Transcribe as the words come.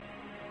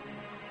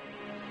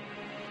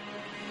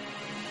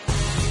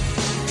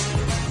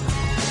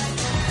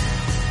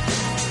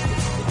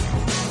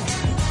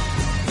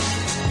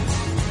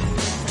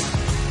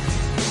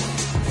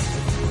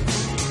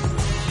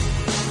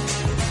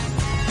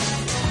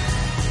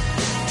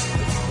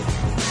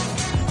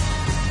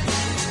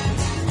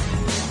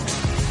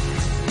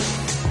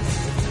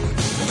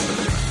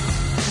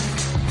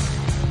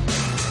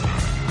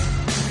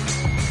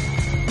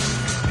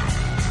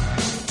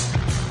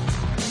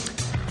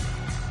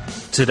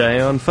Today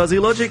on Fuzzy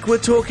Logic, we're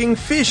talking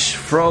fish,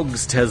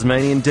 frogs,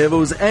 Tasmanian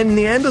devils and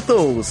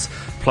Neanderthals.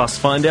 Plus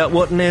find out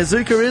what an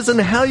azuka is and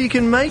how you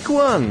can make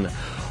one.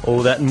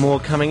 All that and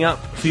more coming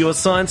up for your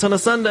Science on a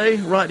Sunday,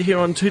 right here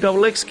on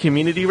 2XX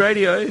Community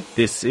Radio.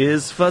 This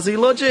is Fuzzy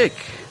Logic.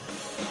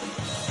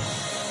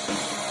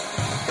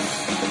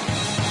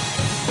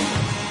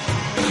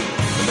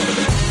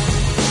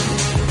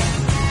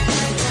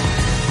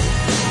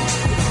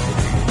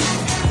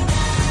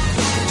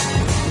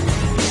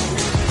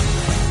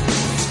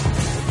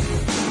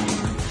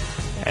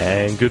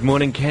 And good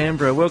morning,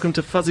 Canberra. Welcome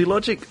to Fuzzy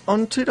Logic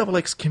on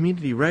 2XX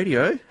Community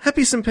Radio.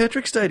 Happy St.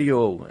 Patrick's Day to you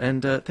all.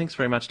 And thanks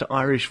very much to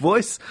Irish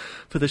Voice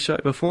for the show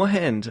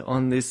beforehand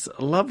on this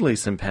lovely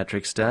St.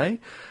 Patrick's Day.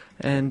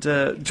 And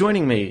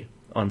joining me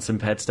on St.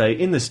 Pat's Day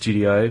in the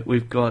studio,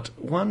 we've got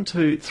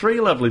 3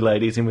 lovely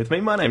ladies in with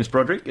me. My name's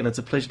Broderick, and it's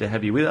a pleasure to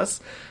have you with us.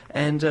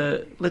 And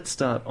let's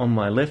start on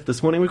my left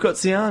this morning. We've got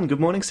Sian.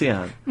 Good morning,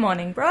 Sian.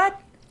 Morning, Brod.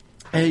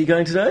 How are you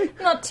going today?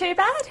 Not too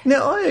bad.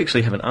 Now, I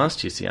actually haven't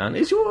asked you, Sian.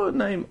 Is your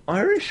name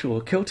Irish or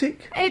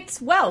Celtic?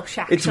 It's Welsh,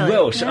 actually. It's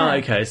Welsh. Yeah. Oh,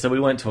 okay, so we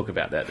won't talk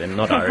about that then.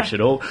 Not Irish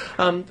at all.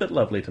 But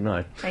lovely to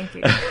know. Thank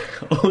you.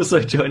 Also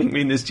joining me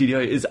in the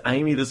studio is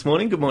Amy this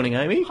morning. Good morning,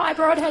 Amy. Hi,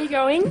 Brod. How you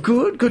going?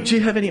 Good. Do you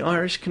have any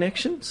Irish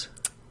connections?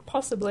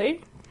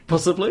 Possibly.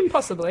 Possibly?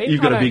 Possibly.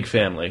 You've got a big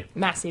family.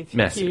 Massive.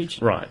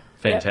 Huge. Right.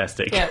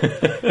 Fantastic.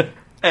 Yep.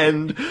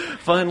 And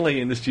finally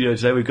in the studio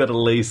today we've got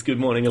Elise. Good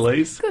morning,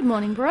 Elise. Good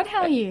morning, Brod.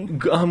 How are you?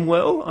 I'm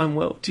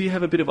well. Do you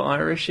have a bit of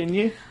Irish in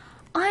you?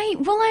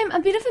 I'm a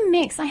bit of a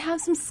mix. I have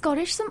some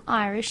Scottish, some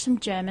Irish, some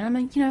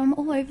German. I'm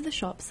all over the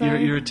shop. So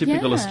you're a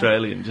typical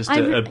Australian, just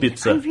a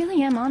bitzer. I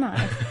really am, aren't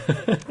I?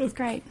 It's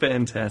great.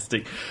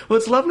 Fantastic. Well,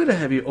 it's lovely to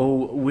have you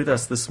all with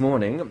us this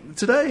morning.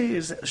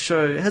 Today's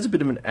show has a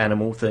bit of an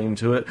animal theme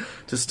to it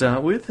to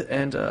start with,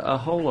 and a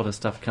whole lot of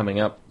stuff coming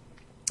up.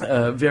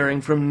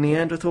 Varying from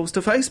Neanderthals to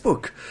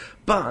Facebook.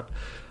 But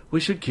we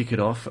should kick it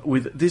off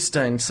with this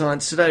day in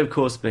science. Today, of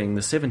course, being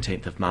the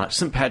 17th of March,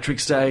 St.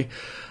 Patrick's Day,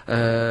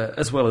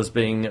 as well as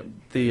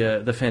being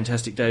the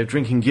fantastic day of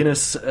drinking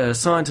Guinness.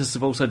 Scientists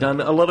have also done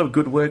a lot of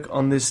good work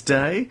on this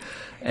day.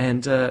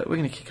 And we're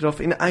going to kick it off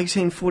in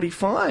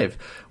 1845,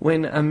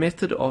 when a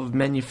method of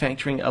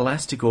manufacturing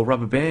elastic or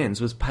rubber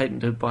bands was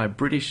patented by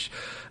British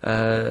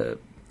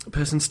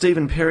person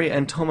Stephen Perry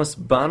and Thomas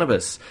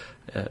Barnabas.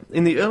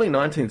 In the early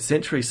 19th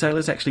century,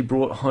 sailors actually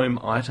brought home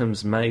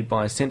items made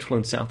by Central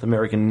and South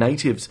American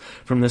natives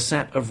from the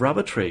sap of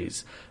rubber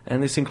trees.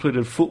 And this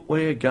included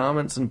footwear,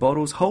 garments and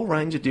bottles, whole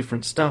range of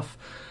different stuff.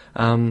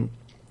 In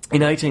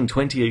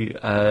 1820,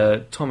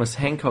 Thomas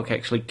Hancock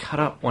actually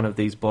cut up one of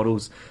these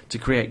bottles to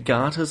create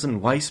garters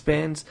and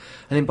waistbands.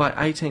 And then by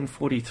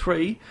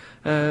 1843,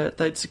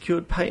 they'd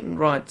secured patent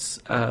rights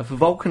for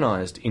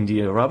vulcanised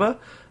India rubber.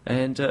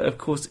 And, of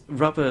course,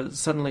 rubber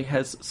suddenly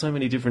has so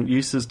many different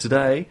uses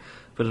today,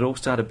 but it all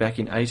started back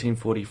in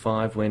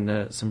 1845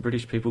 when some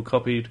British people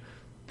copied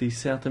the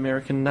South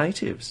American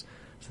natives.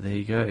 So there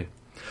you go.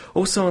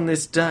 Also on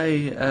this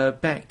day,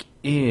 back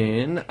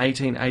in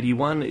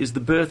 1881, is the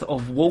birth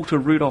of Walter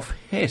Rudolf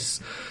Hess,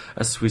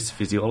 a Swiss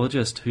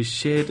physiologist who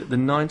shared the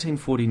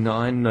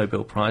 1949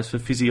 Nobel Prize for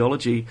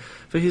Physiology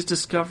for his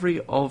discovery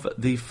of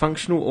the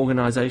functional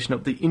organisation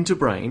of the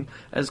interbrain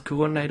as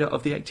coordinator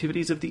of the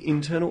activities of the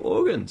internal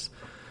organs.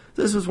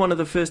 This was one of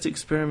the first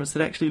experiments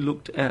that actually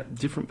looked at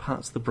different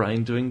parts of the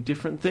brain doing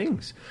different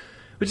things,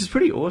 which is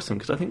pretty awesome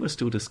because I think we're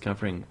still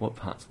discovering what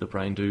parts of the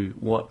brain do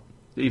what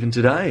even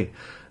today.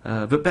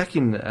 But back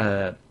in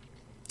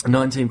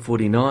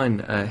 1949,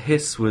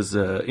 Hess was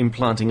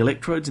implanting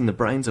electrodes in the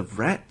brains of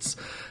rats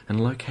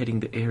and locating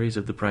the areas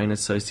of the brain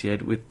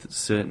associated with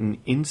certain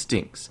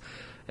instincts.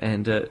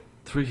 And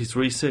through his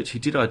research, he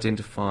did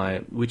identify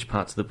which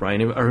parts of the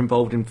brain are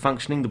involved in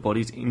functioning the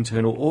body's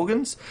internal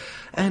organs,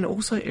 and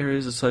also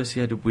areas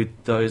associated with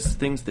those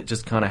things that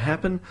just kind of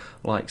happen,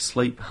 like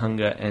sleep,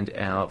 hunger, and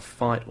our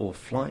fight or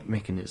flight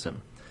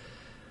mechanism.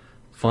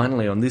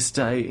 Finally, on this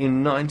day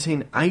in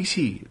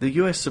 1980, the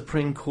US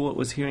Supreme Court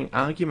was hearing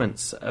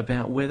arguments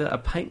about whether a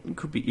patent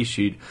could be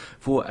issued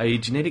for a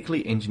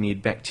genetically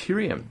engineered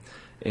bacterium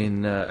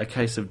in a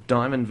case of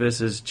Diamond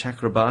versus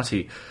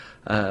Chakrabarti.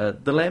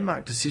 The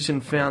landmark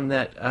decision found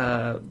that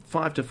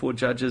 5-4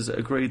 judges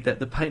agreed that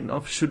the patent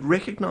office should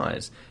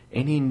recognise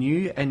any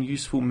new and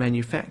useful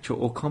manufacture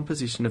or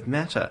composition of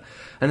matter,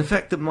 and the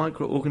fact that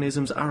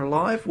microorganisms are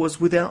alive was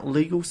without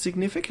legal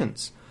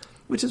significance.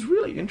 Which is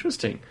really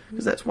interesting,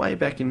 because that's way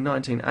back in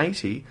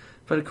 1980,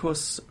 but of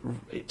course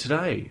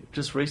today,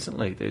 just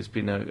recently, there's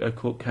been a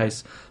court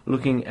case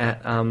looking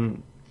at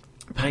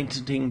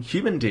patenting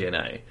human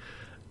DNA.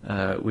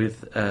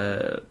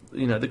 The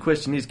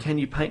question is, can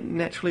you patent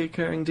naturally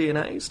occurring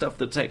DNA, stuff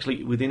that's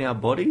actually within our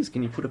bodies?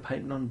 Can you put a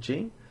patent on a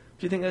gene?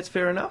 Do you think that's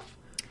fair enough?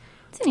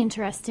 It's an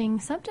interesting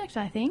subject,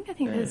 I think.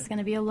 There's going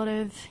to be a lot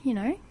of,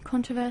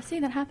 controversy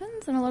that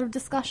happens and a lot of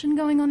discussion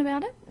going on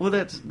about it. Well,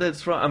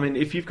 that's right. I mean,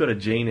 if you've got a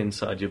gene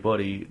inside your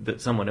body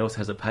that someone else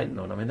has a patent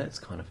on, I mean, that's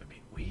kind of a bit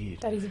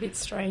Weird. That is a bit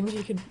strange.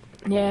 You could,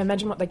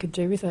 imagine what they could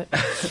do with it.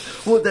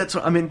 Well, that's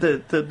what I mean.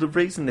 The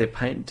reason they're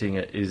patenting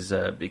it is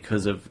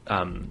because of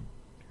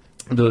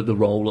the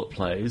role it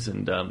plays,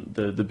 and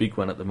the big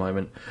one at the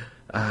moment.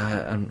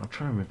 I'm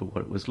trying to remember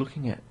what it was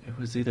looking at. It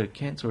was either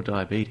cancer or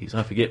diabetes,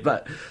 I forget.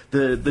 But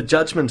the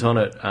judgment on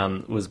it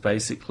was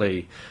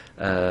basically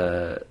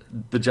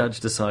the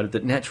judge decided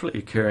that naturally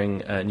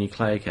occurring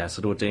nucleic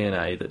acid or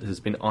DNA that has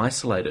been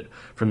isolated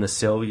from the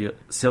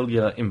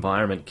cellular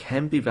environment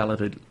can be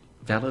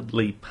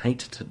validly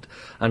patented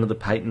under the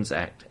Patents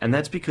Act, and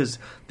that's because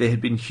there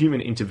had been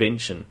human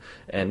intervention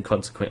and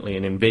consequently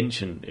an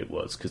invention it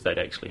was, because they'd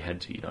actually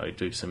had to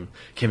do some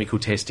chemical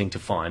testing to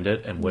find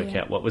it and work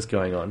out what was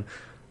going on.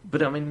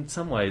 But I mean, in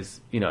some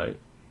ways,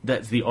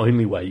 that's the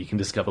only way you can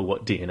discover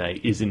what DNA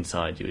is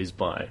inside you, is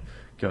by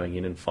going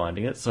in and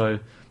finding it. So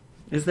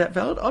is that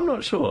valid? I'm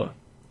not sure,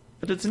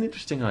 but it's an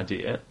interesting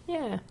idea.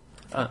 Yeah.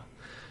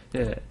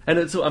 Yeah, and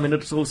it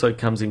also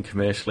comes in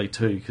commercially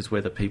too, because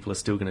whether people are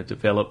still going to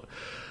develop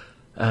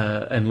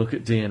and look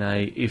at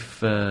DNA,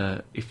 if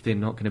they're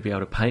not going to be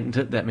able to patent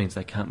it, that means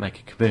they can't make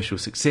a commercial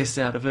success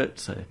out of it.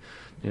 So,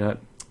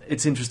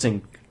 it's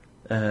interesting.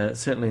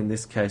 Certainly in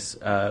this case,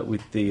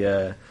 with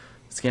the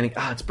scanning,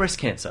 it's breast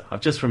cancer.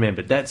 I've just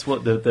remembered. That's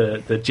what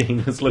the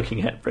gene was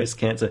looking at, breast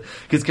cancer.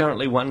 Because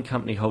currently one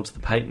company holds the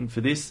patent for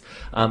this,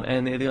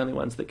 and they're the only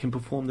ones that can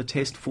perform the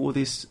test for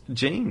this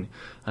gene,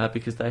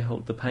 because they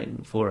hold the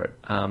patent for it.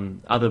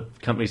 Other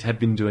companies have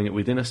been doing it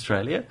within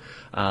Australia,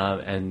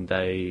 and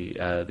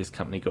this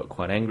company got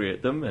quite angry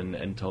at them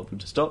and told them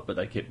to stop, but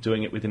they kept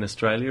doing it within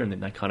Australia, and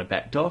then they kind of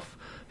backed off.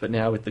 But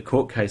now with the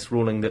court case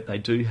ruling that they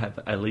do have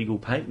a legal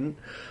patent,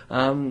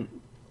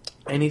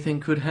 anything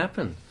could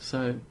happen.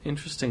 So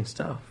interesting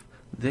stuff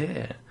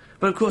there.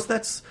 But of course,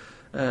 that's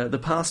the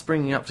past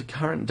bringing up to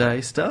current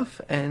day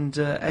stuff. And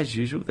as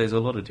usual, there's a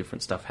lot of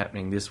different stuff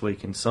happening this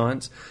week in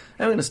science.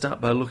 And we're going to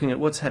start by looking at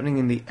what's happening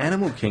in the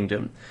animal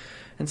kingdom.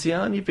 And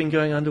Sian, you've been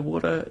going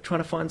underwater trying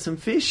to find some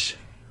fish.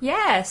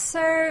 Yeah,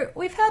 so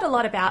we've heard a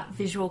lot about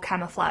visual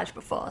camouflage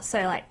before,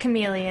 so like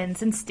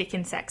chameleons and stick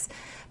insects,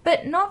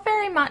 but not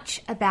very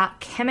much about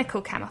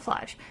chemical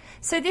camouflage.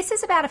 So this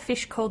is about a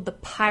fish called the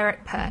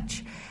pirate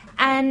perch.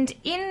 And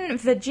in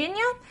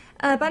Virginia,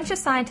 a bunch of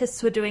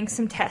scientists were doing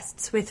some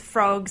tests with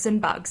frogs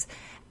and bugs.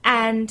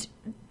 And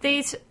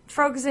these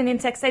frogs and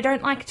insects, they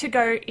don't like to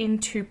go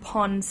into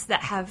ponds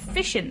that have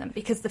fish in them,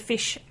 because the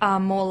fish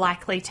are more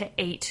likely to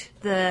eat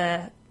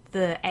the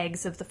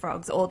eggs of the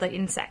frogs or the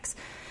insects.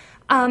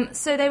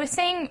 So they were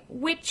seeing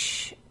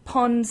which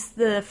ponds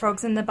the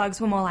frogs and the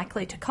bugs were more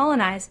likely to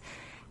colonise.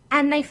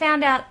 And they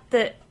found out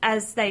that,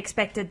 as they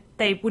expected,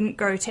 they wouldn't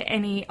go to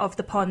any of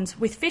the ponds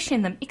with fish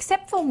in them,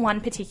 except for one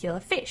particular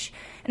fish.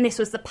 And this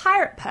was the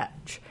pirate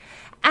perch.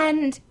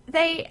 And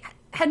they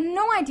had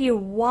no idea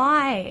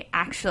why,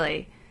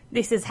 actually,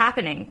 this is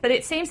happening. But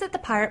it seems that the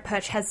pirate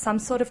perch has some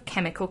sort of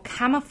chemical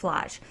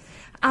camouflage.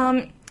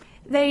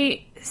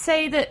 They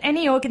say that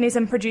any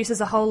organism produces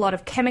a whole lot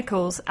of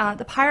chemicals.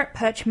 The pirate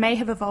perch may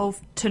have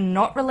evolved to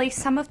not release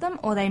some of them,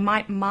 or they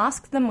might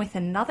mask them with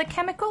another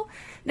chemical.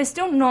 They're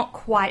still not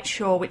quite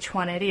sure which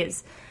one it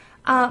is.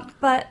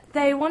 But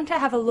they want to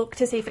have a look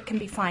to see if it can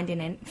be found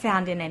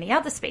in any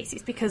other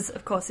species, because,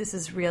 of course, this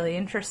is really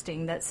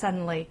interesting that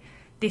suddenly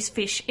this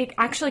fish, it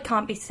actually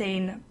can't be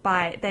seen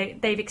by...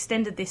 They've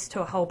extended this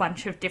to a whole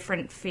bunch of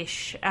different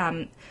fish...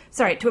 to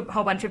a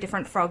whole bunch of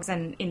different frogs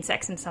and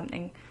insects and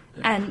something...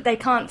 And they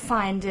can't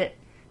find it.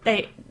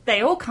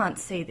 They all can't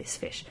see this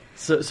fish.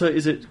 So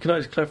is it? Can I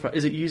just clarify?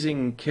 Is it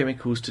using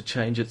chemicals to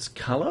change its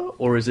colour,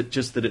 or is it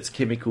just that it's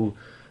chemical?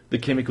 The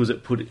chemicals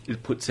it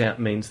puts out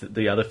means that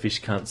the other fish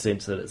can't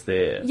sense that it's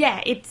there.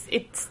 Yeah,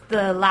 it's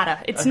the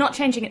latter. It's not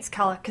changing its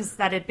colour, because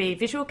that'd be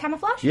visual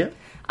camouflage.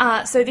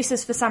 Yeah. So this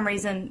is, for some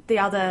reason, the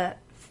other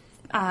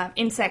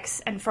insects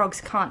and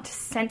frogs can't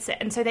sense it,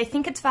 and so they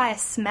think it's via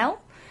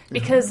smell,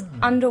 because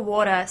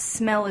underwater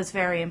smell is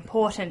very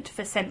important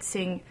for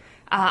sensing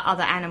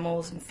other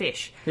animals and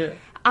fish. Yeah.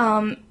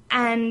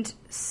 And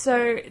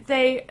so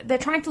they're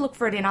trying to look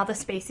for it in other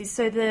species.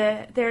 So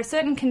there are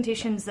certain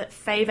conditions that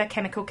favour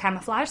chemical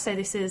camouflage. So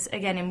this is,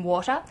 again, in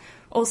water.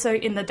 Also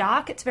in the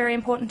dark, it's very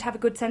important to have a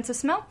good sense of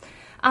smell.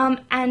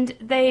 And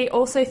they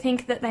also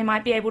think that they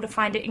might be able to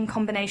find it in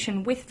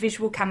combination with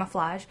visual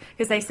camouflage,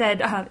 because they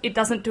said it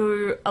doesn't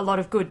do a lot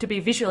of good to be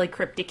visually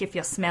cryptic if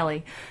you're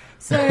smelly.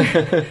 So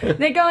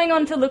they're going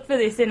on to look for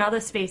this in other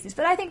species.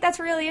 But I think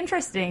that's really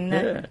interesting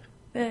that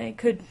they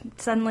could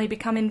suddenly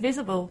become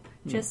invisible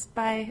just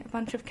by a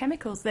bunch of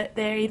chemicals that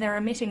they're either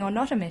emitting or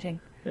not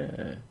emitting.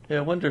 Yeah, I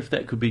wonder if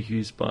that could be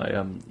used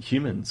by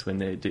humans when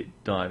they're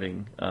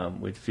diving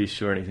with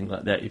fish or anything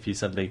like that. If you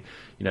suddenly,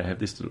 have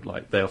this,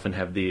 like they often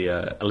have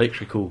the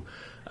electrical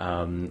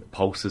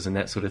pulses and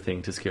that sort of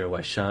thing to scare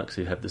away sharks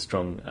who have the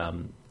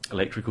strong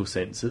electrical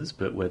sensors,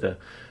 but whether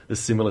the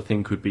similar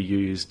thing could be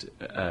used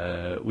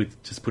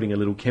with just putting a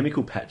little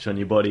chemical patch on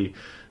your body,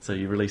 so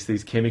you release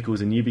these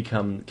chemicals and you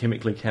become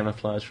chemically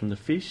camouflaged from the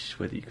fish,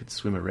 whether you could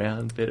swim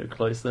around better,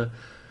 closer.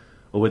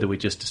 or whether we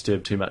just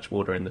disturb too much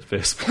water in the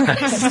first place.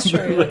 That's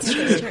true. That's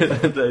true.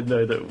 They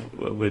know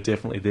that we're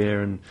definitely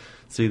there and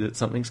see that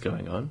something's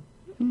going on.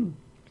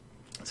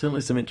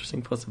 Certainly some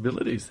interesting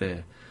possibilities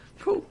there.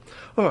 Cool.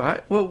 All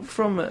right. Well,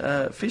 from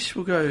fish,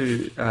 we'll go,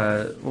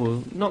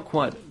 well, not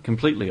quite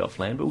completely off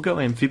land, but we'll go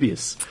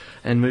amphibious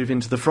and move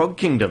into the frog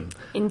kingdom.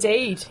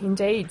 Indeed,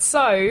 indeed.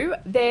 So,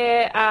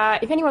 there,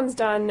 if anyone's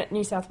done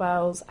New South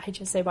Wales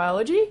HSC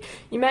biology,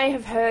 you may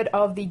have heard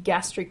of the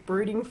gastric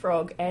brooding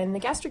frog. And the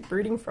gastric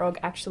brooding frog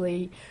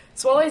actually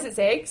swallows its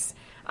eggs,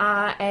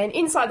 and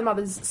inside the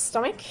mother's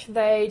stomach,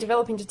 they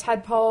develop into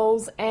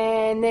tadpoles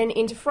and then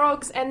into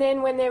frogs. And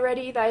then when they're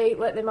ready, they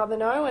let their mother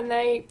know and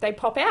they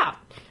pop out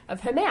of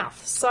her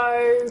mouth.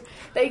 So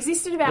they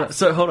existed about...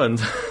 So hold on.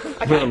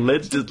 Well,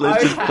 let's just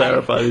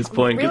clarify this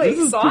point. I'm really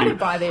this excited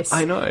by this.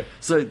 I know.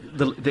 So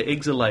the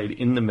eggs are laid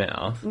in the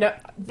mouth. No,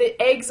 the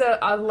eggs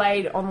are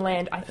laid on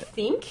land, I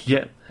think.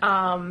 Yeah.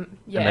 Yeah. And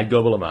they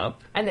gobble them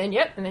up. And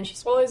then she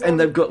swallows them. And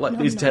they've got like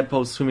these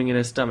tadpoles swimming in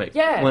her stomach.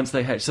 Yeah. Once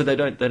they hatch, so they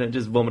don't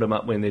just vomit them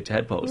up when they're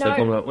tadpoles. No. They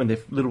vomit them up when they're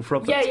little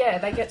froglets. Yeah.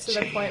 They get to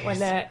the point when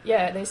they're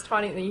there's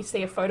tiny. You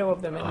see a photo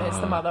of them, and there's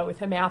the mother with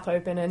her mouth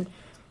open and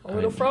a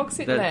little frog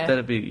sitting there.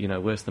 That'd be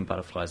worse than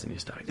butterflies in your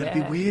stomach. That'd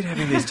Yeah. be weird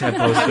having these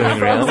tadpoles swimming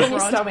Frogs in around. your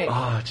stomach.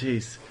 Oh,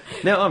 jeez.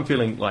 Now I'm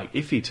feeling like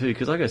iffy too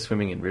because I go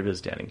swimming in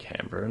rivers down in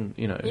Canberra, and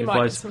You if might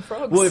I get some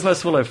frogs. well, if I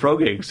swallow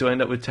frog eggs, do I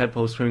end up with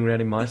tadpoles swimming around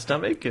in my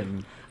stomach?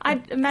 And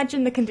I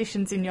imagine the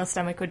conditions in your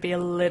stomach would be a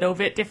little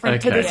bit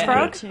different to Okay. this Yeah,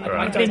 frog. me too. All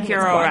right. I think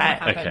you're all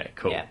right. okay,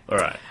 cool. Yeah. All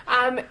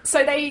right.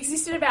 So they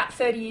existed about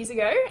 30 years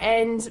ago,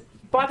 and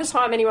by the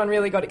time anyone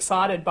really got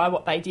excited by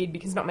what they did,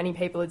 because not many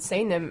people had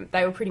seen them,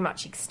 they were pretty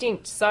much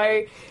extinct.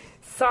 So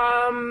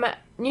some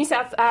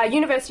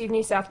University of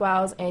New South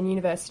Wales and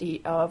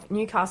University of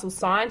Newcastle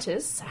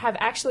scientists have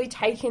actually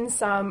taken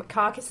some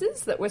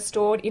carcasses that were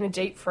stored in a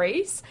deep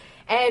freeze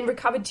and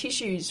recovered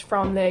tissues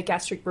from the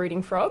gastric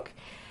brooding frog.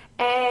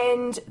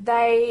 And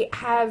they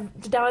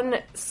have done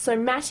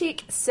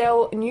somatic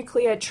cell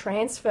nuclear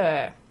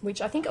transfer,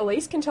 which I think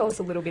Elise can tell us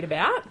a little bit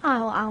about.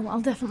 I'll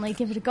definitely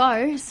give it a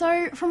go.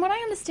 So, from what I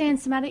understand,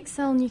 somatic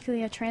cell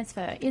nuclear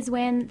transfer is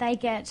when they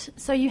get...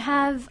 So, you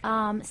have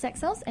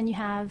sex cells and you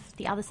have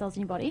the other cells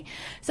in your body.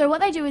 So,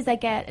 what they do is they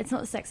get... It's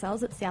not the sex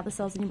cells, it's the other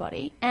cells in your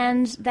body.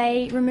 And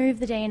they remove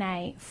the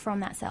DNA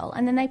from that cell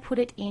and then they put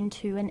it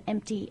into an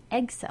empty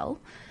egg cell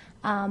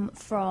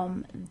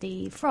from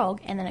the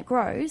frog, and then it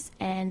grows,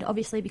 and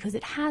obviously because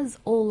it has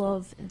all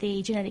of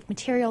the genetic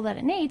material that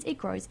it needs, it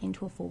grows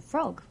into a full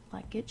frog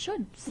like it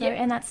should. So, Yep.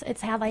 and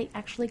it's how they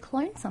actually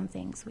clone some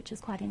things, which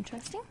is quite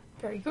interesting.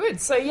 Very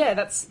good. So yeah,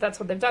 that's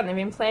what they've done. They've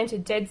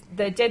implanted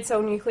the dead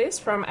cell nucleus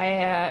from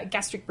a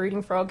gastric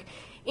brooding frog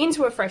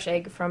into a fresh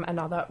egg from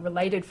another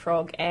related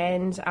frog,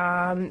 and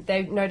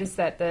they noticed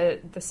that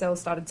the cells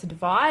started to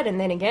divide, and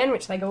then again,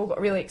 which they all got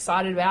really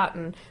excited about,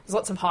 and there's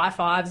lots of high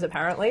fives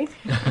apparently.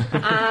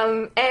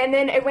 And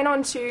then it went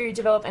on to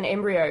develop an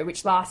embryo,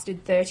 which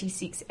lasted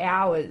 36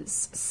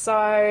 hours.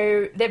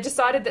 So they've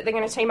decided that they're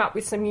going to team up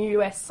with some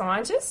US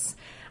scientists,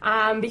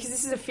 because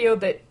this is a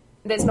field that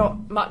there's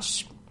not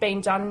much been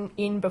done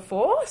in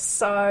before.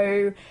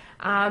 So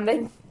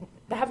they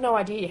have no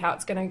idea how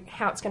it's going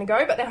to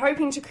go, but they're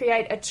hoping to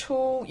create a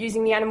tool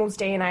using the animal's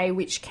DNA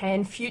which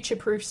can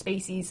future-proof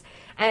species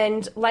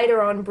and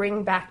later on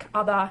bring back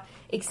other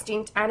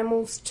extinct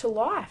animals to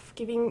life,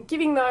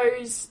 giving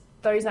those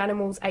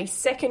animals a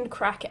second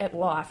crack at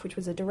life, which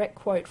was a direct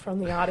quote from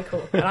the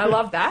article. And I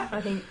love that. I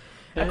think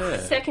a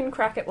second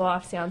crack at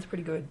life sounds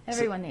pretty good.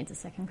 Everyone needs a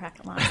second crack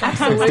at life.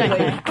 Absolutely, Don't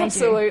they? I do.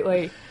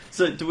 absolutely.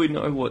 So do we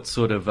know what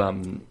sort of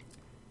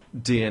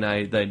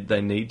DNA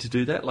they need to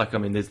do that? Like, I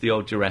mean, there's the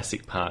old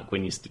Jurassic Park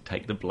when you used to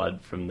take the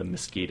blood from the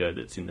mosquito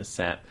that's in the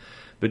sap.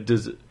 But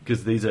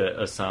because these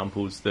are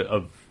samples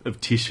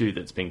of tissue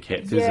that's been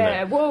kept, isn't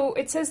Yeah, it? well,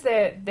 it says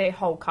they're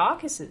whole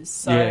carcasses,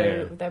 so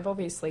Yeah. they've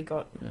obviously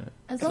got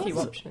As a long few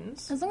as,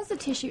 options. as long as the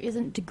tissue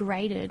isn't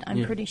degraded, I'm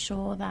Yeah. pretty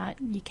sure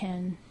that you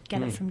can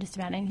get it from just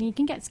about anything. You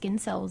can get skin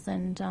cells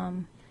and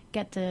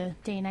get the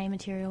DNA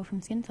material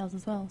from skin cells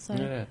as well. So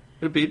Yeah.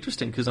 It'd be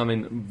interesting because, I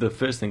mean, the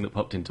first thing that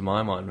popped into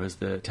my mind was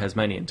the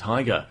Tasmanian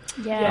tiger,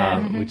 yeah.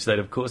 which they'd,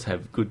 of course,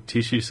 have good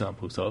tissue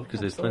samples of because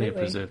there's plenty of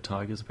Absolutely. preserved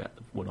tigers about.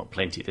 Well, not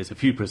plenty. There's a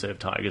few preserved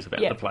tigers about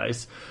Yeah. the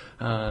place.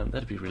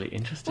 That'd be really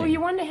interesting. Well,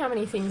 you wonder how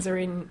many things are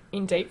in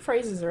deep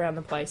freezers around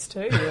the place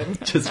too.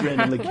 And Just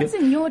randomly What's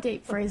kept. in your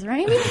deep freezer,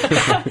 Amy?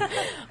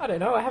 I don't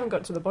know. I haven't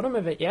got to the bottom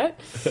of it yet.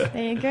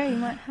 There you go. You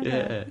might have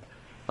Yeah.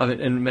 I mean,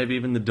 and maybe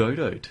even the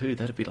dodo too.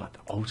 That'd be like the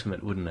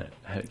ultimate, wouldn't it?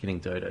 Getting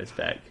dodos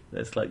back.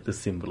 That's like the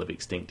symbol of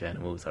extinct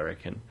animals, I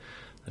reckon.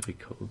 That'd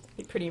be cool.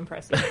 Be pretty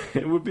impressive.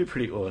 It would be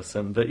pretty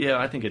awesome. But yeah,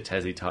 I think a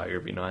Tassie tiger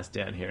would be nice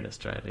down here in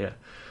Australia.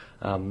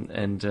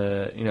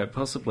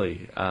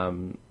 Possibly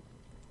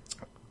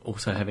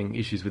also having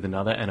issues with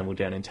another animal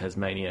down in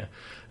Tasmania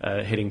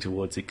heading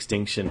towards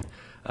extinction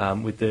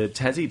with the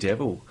Tassie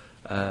devil.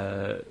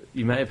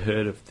 you may have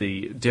heard of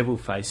the devil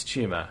face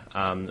tumour,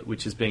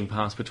 which is being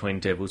passed between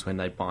devils when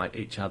they bite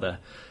each other.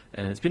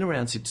 And it's been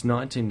around since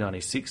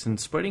 1996 and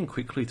spreading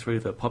quickly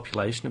through the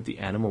population of the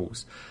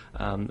animals,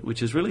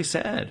 which is really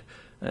sad.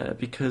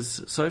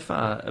 Because so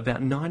far,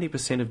 about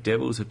 90% of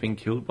devils have been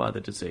killed by the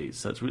disease.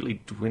 So it's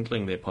really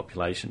dwindling their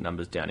population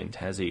numbers down in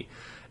Tassie.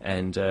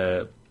 And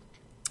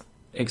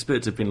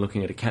experts have been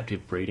looking at a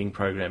captive breeding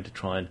program to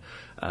try and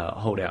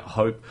hold out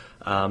hope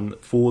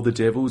for the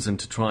devils and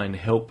to try and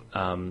help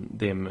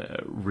them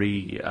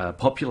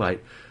repopulate.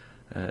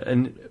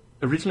 And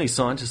originally,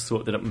 scientists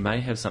thought that it may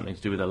have something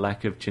to do with a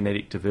lack of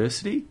genetic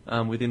diversity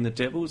within the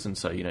devils. And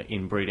so,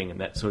 inbreeding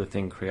and that sort of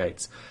thing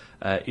creates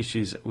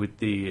issues with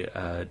the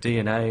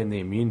DNA and the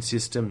immune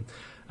system.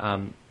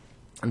 And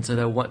so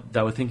they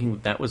were thinking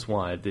that was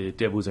why the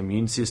devil's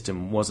immune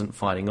system wasn't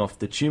fighting off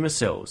the tumour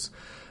cells.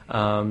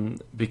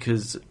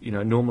 Because,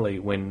 normally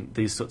when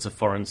these sorts of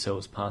foreign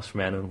cells pass from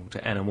animal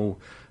to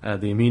animal,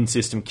 the immune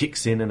system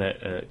kicks in and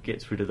it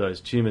gets rid of those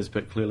tumours,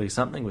 but clearly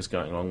something was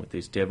going wrong with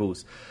these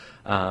devils.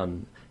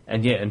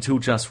 Until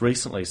just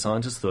recently,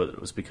 scientists thought it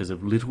was because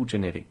of little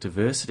genetic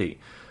diversity.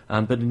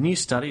 But a new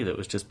study that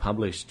was just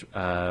published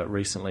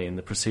recently in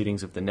the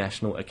Proceedings of the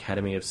National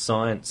Academy of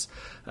Science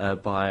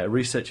by a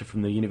researcher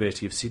from the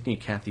University of Sydney,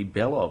 Kathy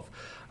Belov,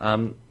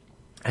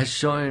 has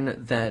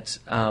shown that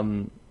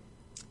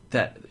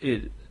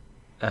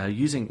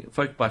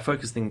by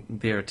focusing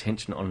their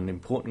attention on an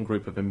important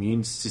group of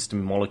immune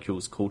system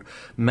molecules called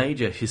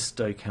major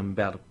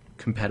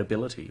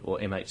histocompatibility, or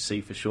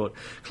MHC for short,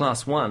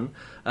 class 1,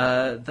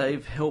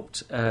 they've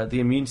helped the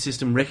immune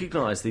system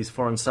recognise these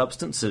foreign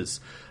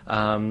substances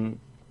within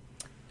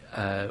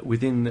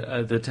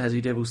the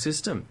Tassie devil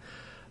system.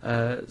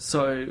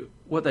 So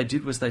what they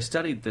did was they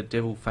studied the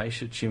devil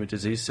fascia tumour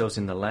disease cells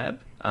in the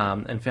lab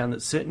and found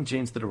that certain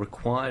genes that are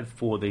required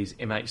for these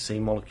MHC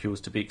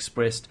molecules to be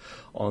expressed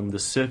on the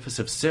surface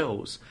of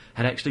cells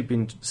had actually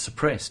been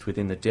suppressed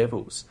within the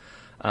devils.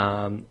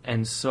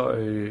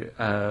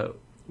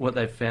 What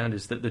they've found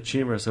is that the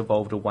tumour has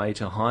evolved a way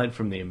to hide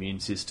from the immune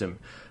system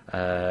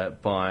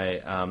by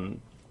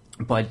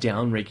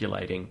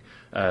down-regulating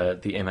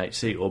the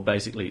MHC, or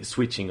basically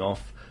switching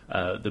off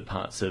the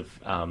parts of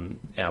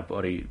our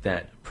body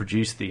that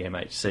produce the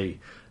MHC.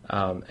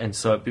 And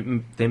so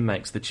it then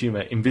makes the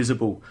tumour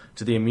invisible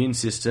to the immune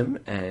system,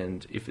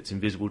 and if it's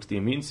invisible to the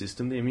immune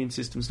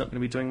system's not going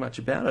to be doing much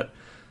about it.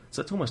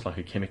 So it's almost like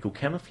a chemical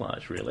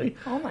camouflage, really,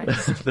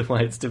 almost. the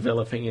way it's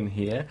developing in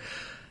here.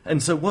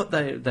 And so what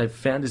they've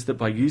found is that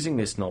by using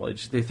this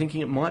knowledge, they're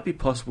thinking it might be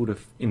possible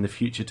in the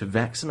future to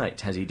vaccinate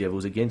Tassie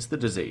devils against the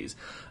disease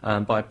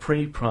by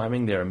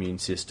pre-priming their immune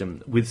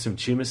system with some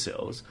tumour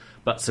cells,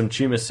 but some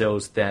tumour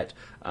cells that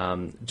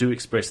do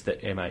express the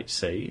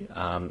MHC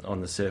on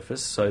the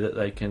surface, so that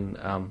they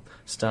can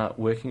start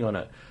working on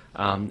it,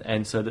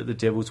 and so that the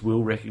devils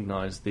will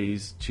recognise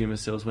these tumour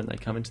cells when they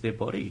come into their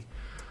body.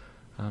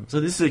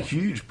 So this is a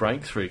huge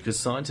breakthrough, because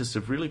scientists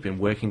have really been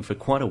working for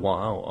quite a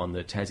while on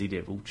the Tassie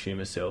devil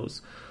tumour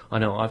cells. I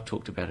know I've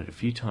talked about it a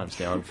few times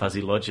now on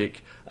Fuzzy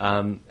Logic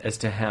as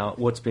to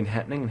what's been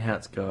happening and how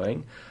it's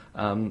going.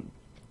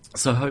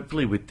 So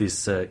hopefully with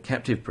this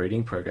captive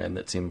breeding program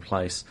that's in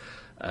place,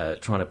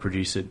 trying to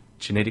produce a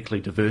genetically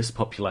diverse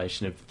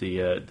population of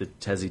the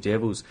Tassie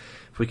devils,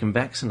 if we can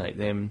vaccinate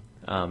them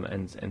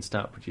and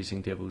start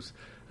producing devils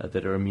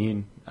that are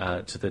immune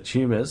to the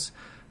tumours,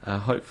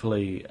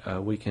 hopefully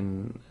we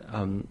can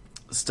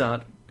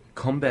start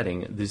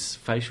combating this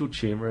facial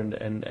tumour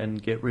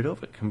and get rid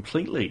of it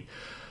completely.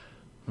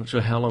 I'm not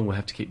sure how long we'll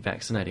have to keep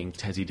vaccinating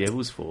Tassie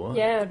devils for.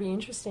 Yeah, it'd be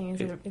interesting.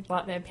 Is it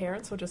like their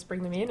parents will just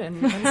bring them in and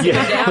sit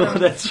yeah, them down?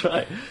 That's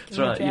right. That's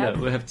right.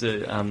 We'll have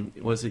to.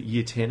 Was it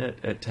year 10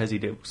 at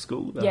Tassie Devil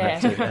School? They'll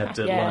have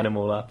to line them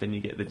all up, and you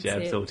get the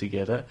jabs all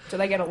together. Do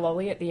they get a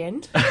lolly at the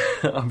end?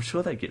 I'm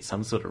sure they get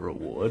some sort of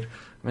reward.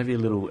 Maybe a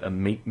little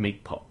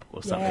meat pop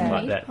or something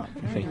like that.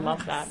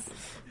 Love that.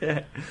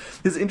 Yeah,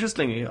 it's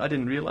interesting. I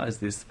didn't realise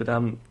this, but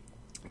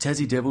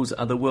Tassie devils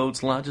are the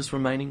world's largest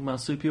remaining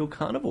marsupial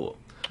carnivore.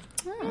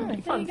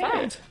 Fun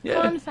fact.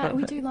 Yeah, fun fact.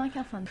 We do like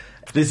our fun.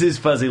 This is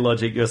Fuzzy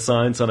Logic, your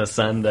science on a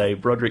Sunday.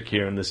 Broderick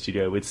here in the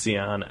studio with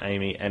Sian,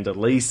 Amy and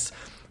Elise.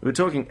 We were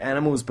talking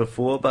animals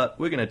before, but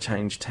we're going to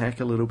change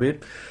tack a little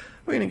bit.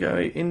 We're going to go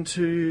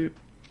into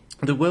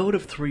the world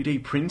of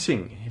 3D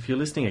printing. If you're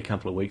listening a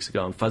couple of weeks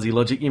ago on Fuzzy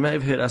Logic, you may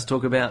have heard us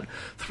talk about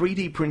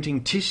 3D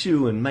printing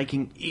tissue and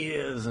making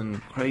ears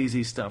and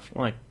crazy stuff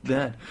like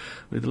that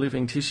with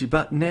living tissue.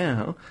 But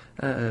now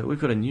we've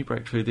got a new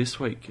breakthrough this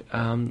week.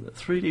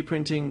 3D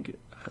printing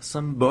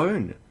some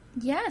bone.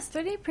 Yes,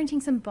 3D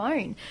printing some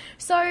bone.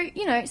 So,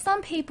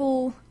 some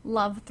people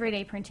love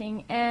 3D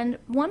printing, and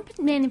one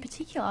man in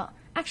particular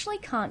actually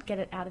can't get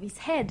it out of his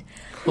head.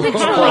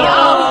 Literally.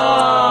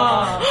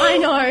 I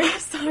know,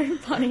 so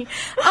funny.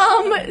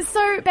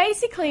 So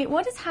basically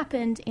what has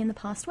happened in the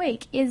past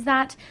week is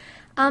that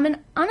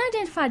An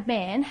unidentified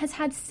man has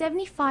had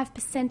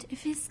 75%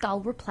 of his skull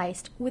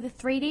replaced with a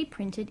 3D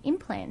printed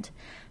implant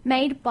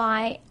made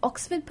by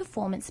Oxford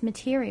Performance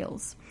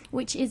Materials,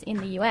 which is in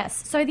the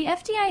US. So the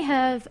FDA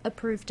have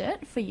approved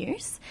it for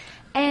use,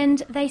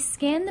 and they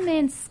scanned the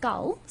man's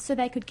skull so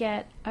they could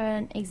get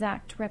an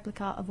exact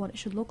replica of what it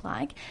should look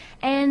like,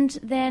 and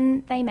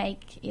then they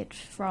make it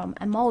from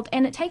a mould,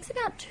 and it takes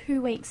about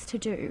 2 weeks to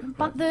do.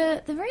 But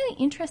the really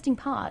interesting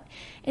part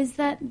is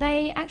that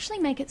they actually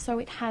make it so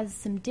it has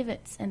some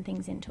divots and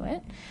things into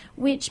it,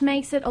 which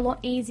makes it a lot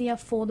easier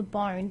for the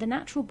bone, the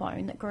natural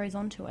bone that grows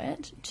onto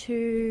it,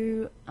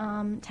 to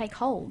take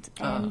hold.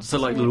 And so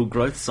like little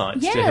growth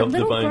sites yeah, to help the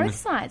little bone growth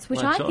sites,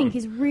 which I latch think on.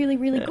 is really,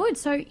 really Yeah. good.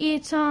 So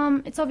it's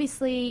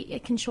obviously,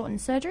 it can shorten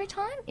surgery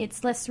time,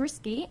 it's less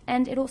risky,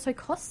 and it also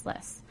costs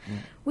less,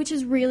 which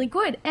is really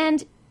good.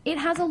 And it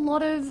has a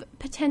lot of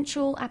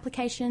potential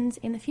applications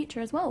in the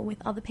future as well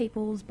with other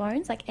people's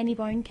bones. Like any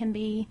bone can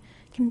be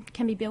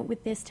built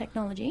with this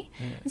technology.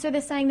 And so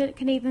they're saying that it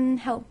can even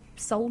help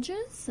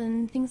soldiers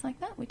and things like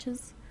that, which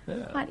is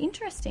quite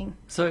interesting.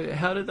 So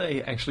how do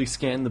they actually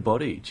scan the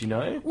body? Do you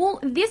know? Well,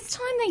 this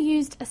time they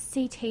used a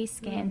CT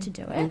scan to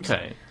do it.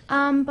 Okay.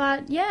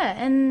 But yeah,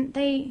 and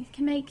they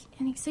can make,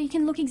 and so you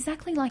can look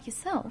exactly like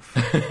yourself,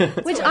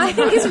 which I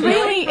think is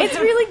it's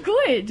really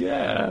good.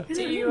 Yeah.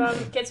 Do you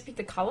get to pick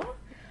the colour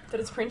that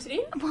it's printed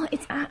in? Well,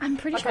 I'm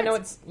pretty Like, sure I know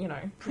it's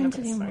it's,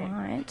 printed in so-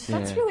 white.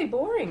 That's Yeah. really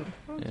boring.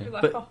 I'd be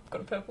like, But- oh, I've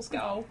got a purple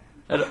skull.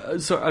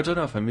 So I don't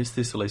know if I missed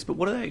this, Elise, but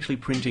what are they actually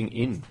printing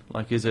in?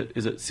 Like, is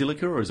it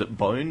silica or is it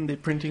bone they're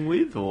printing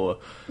with, or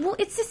Well,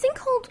 it's this thing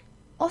called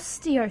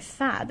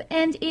osteofab,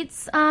 and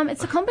it's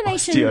a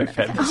combination.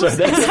 osteofab? So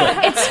that's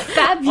It's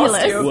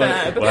fabulous.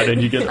 Osteo- why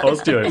don't you get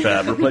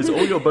osteofab? Replace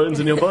all your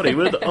bones in your body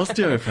with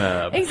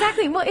osteofab.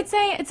 Exactly. Well, it's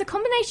a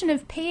combination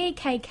of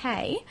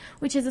PEKK,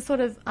 which is a sort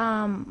of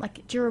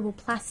like durable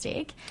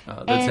plastic.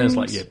 That and sounds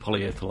like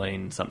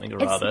polyethylene something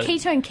or It's other.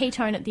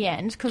 ketone at the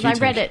end, because I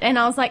Ketone. read it and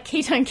I was like,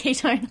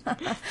 ketone.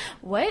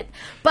 What?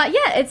 But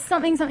yeah, it's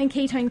something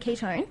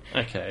ketone.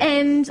 Okay.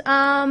 And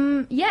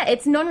yeah,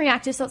 it's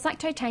non-reactive, so it's like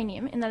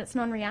titanium in that it's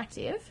non-reactive.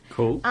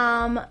 Cool.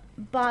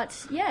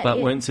 But yeah, But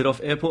won't set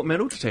off airport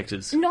metal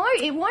detectors. no,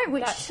 it won't.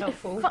 Which That's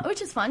helpful.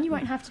 Which is fun. You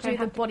won't have to do Don't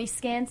the have to body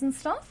scans and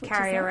stuff. Which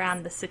Carry is nice.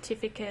 around the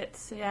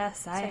certificates.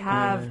 Yes, I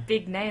have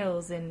big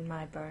nails in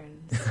my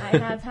bones. I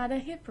have had a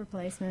hip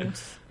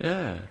replacement.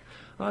 Yeah.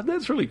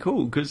 That's really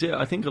cool because,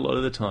 I think a lot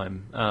of the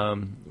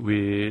time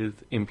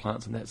with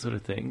implants and that sort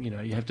of thing,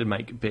 you have to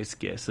make best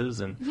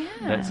guesses and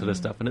that sort of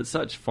stuff. And it's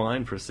such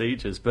fine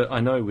procedures. But I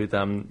know with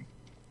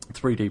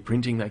 3D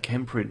printing, they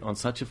can print on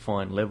such a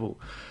fine level.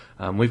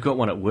 We've got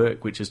one at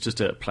work, which is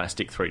just a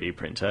plastic 3D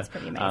printer. That's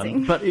pretty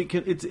amazing. But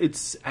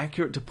it's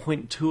accurate to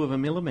 0.2 of a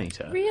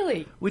millimetre.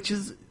 Really? Which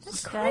is...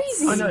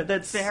 Crazy. I know,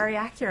 that's... Very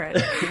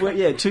accurate. Well,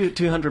 yeah,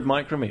 200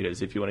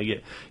 micrometers if you want to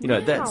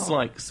get... that's Wow.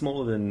 like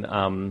smaller than...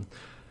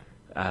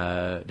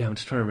 now I'm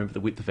just trying to remember the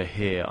width of a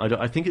hair.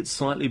 I think it's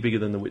slightly bigger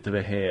than the width of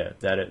a hair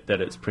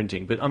that it's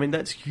printing. But, I mean,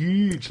 that's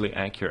hugely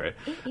accurate.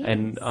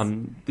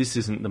 And this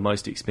isn't the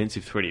most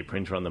expensive 3D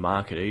printer on the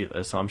market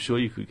either, so I'm sure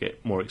you could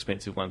get more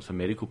expensive ones for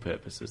medical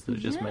purposes that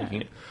are just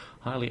making it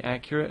highly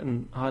accurate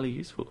and highly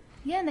useful.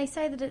 Yeah, and they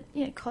say that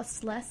it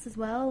costs less as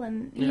well.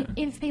 And Yeah.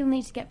 if people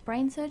need to get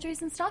brain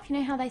surgeries and stuff, you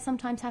know how they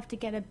sometimes have to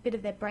get a bit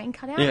of their brain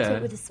cut out Yeah.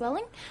 with the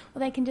swelling? Well,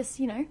 they can just,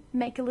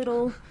 make a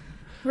little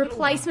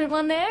replacement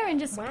one there and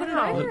just put it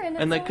Wow. over. And,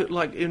 And they it's could,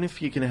 all- even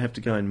if you're going to have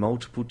to go in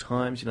multiple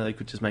times, they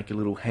could just make a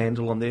little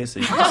handle on there so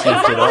you can just lift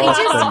it Exactly, off.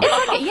 just, and-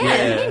 it's like a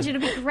Yeah. hinge.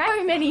 It'll be great.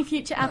 So many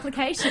future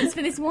applications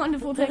for this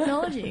wonderful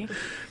technology.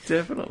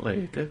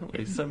 Definitely.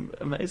 Some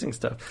amazing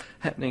stuff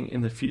happening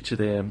in the future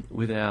there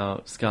with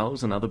our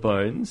skulls and other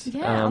bones.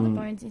 Yeah, other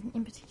bones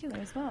in particular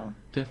as well.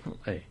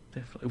 Definitely.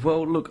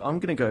 Well, look, I'm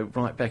going to go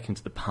right back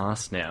into the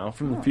past now,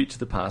 from the future to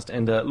the past,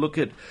 and look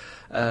at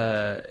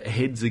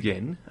heads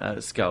again,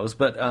 skulls,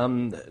 but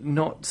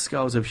not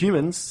skulls of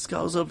humans,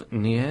 skulls of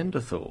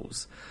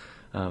Neanderthals.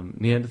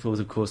 Neanderthals,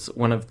 of course,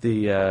 one of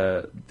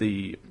the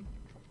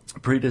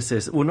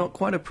predecessor, well, not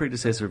quite a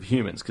predecessor of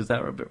humans, because they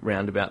were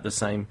around about the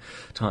same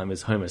time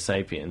as Homo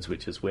sapiens,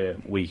 which is where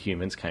we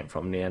humans came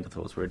from.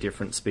 Neanderthals were a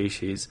different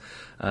species.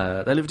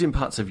 They lived in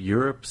parts of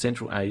Europe,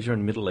 Central Asia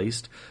and Middle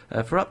East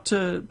for up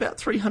to about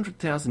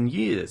 300,000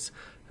 years,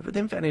 but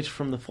then vanished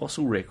from the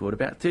fossil record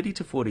about 30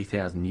 to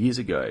 40,000 years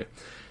ago.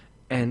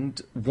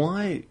 And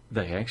why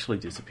they actually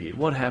disappeared,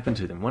 what happened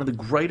to them, one of the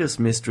greatest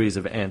mysteries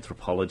of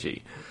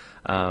anthropology.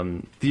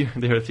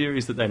 There are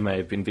theories that they may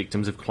have been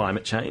victims of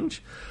climate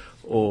change,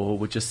 or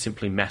were just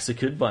simply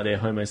massacred by their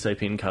Homo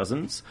sapien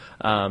cousins,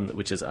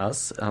 which is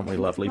us, aren't we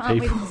lovely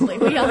Aren't we people? lovely?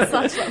 We are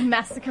such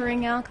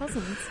massacring our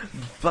cousins.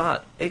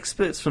 But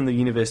experts from the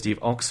University of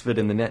Oxford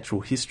and the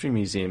Natural History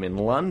Museum in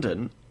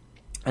London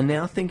are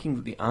now thinking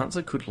that the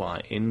answer could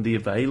lie in the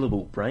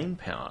available brain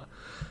power,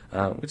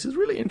 which is a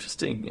really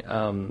interesting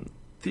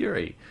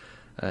theory.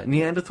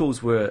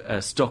 Neanderthals were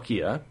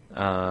stockier,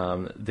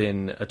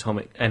 than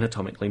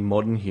anatomically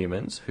modern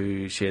humans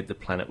who shared the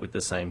planet with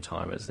the same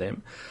time as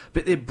them.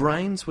 But their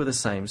brains were the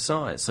same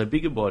size, so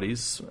bigger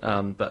bodies,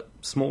 but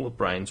smaller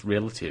brains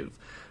relative.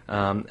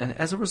 And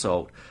as a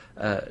result,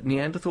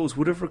 Neanderthals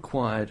would have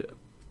required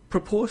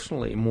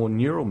proportionally more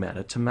neural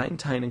matter to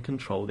maintain and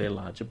control their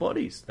larger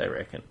bodies, they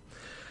reckon.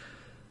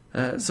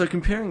 So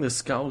comparing the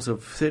skulls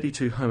of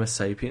 32 Homo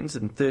sapiens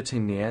and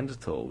 13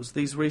 Neanderthals,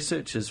 these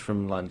researchers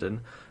from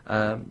London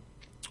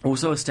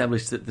also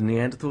established that the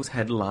Neanderthals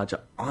had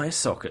larger eye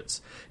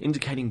sockets,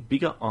 indicating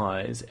bigger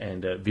eyes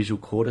and visual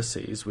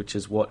cortices, which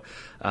is what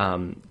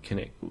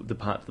connect the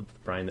part of the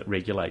brain that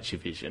regulates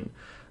your vision.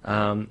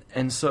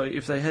 And so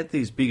if they had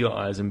these bigger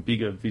eyes and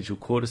bigger visual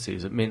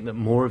cortices, it meant that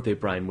more of their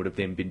brain would have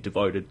then been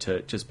devoted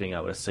to just being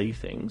able to see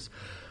things,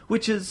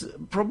 which is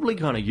probably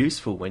kind of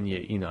useful when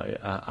you're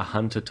a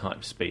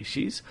hunter-type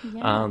species,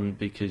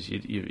 because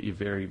you're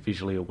very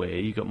visually aware,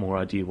 you've got more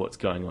idea what's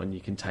going on,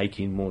 you can take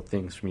in more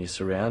things from your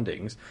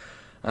surroundings.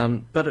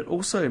 But it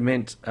also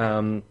meant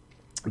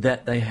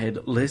that they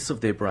had less of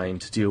their brain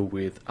to deal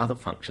with other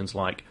functions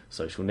like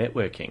social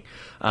networking.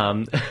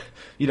 And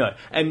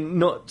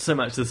not so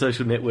much the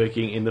social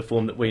networking in the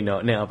form that we know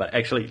it now, but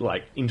actually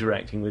like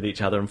interacting with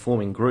each other and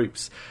forming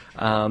groups.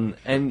 And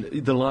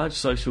the large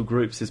social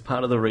groups is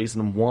part of the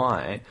reason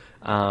why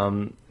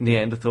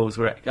Neanderthals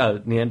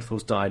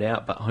died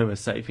out, but Homo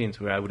sapiens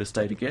were able to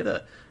stay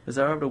together, as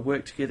they were able to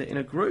work together in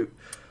a group.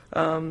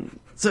 And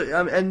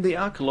the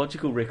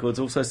archaeological records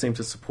also seem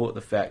to support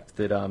the fact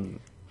that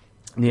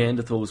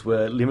Neanderthals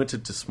were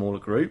limited to smaller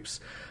groups.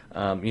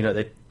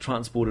 They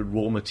transported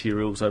raw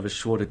materials over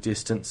shorter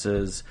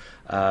distances.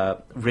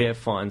 Rare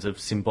finds of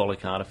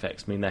symbolic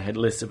artefacts mean they had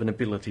less of an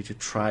ability to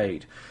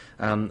trade,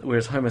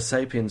 whereas Homo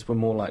sapiens were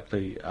more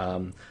likely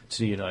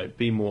to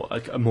be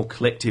a more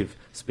collective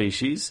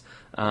species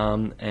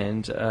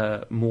and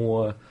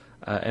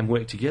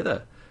work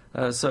together.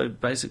 So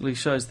basically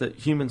shows that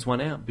humans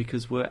won out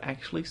because we're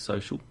actually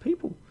social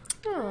people.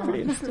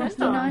 Pretty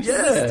interesting. Nice.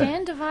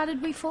 Stand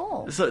divided we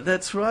fall. So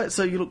that's right.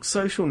 So you look,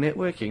 social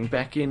networking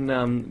back in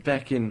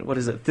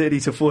 30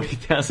 to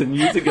 40,000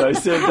 years ago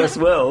served us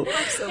well.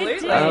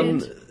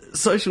 Absolutely.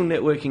 Social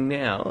networking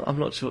now, I'm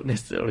not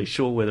necessarily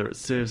sure whether it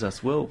serves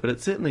us well, but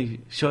it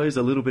certainly shows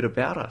a little bit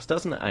about us,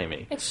 doesn't it,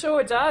 Amy? It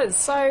sure does.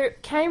 So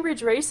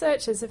Cambridge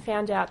researchers have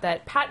found out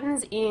that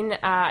patterns in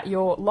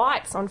your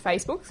likes on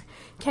Facebook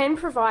can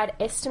provide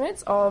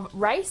estimates of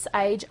race,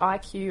 age,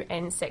 IQ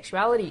and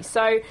sexuality.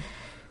 So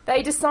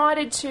they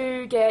decided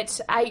to get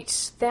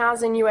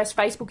 8,000 US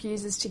Facebook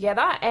users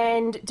together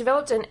and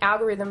developed an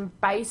algorithm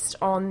based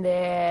on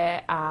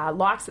their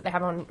likes that they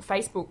have on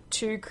Facebook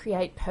to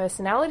create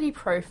personality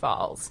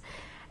profiles.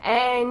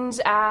 And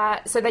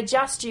so they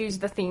just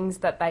used the things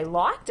that they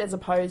liked as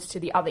opposed to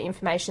the other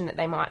information that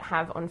they might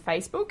have on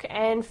Facebook,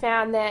 and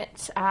found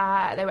that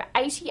they were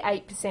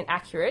 88%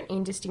 accurate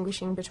in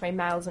distinguishing between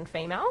males and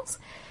females,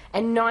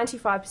 and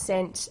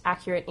 95%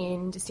 accurate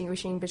in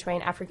distinguishing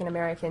between African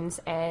Americans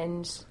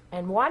and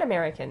white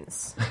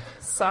Americans.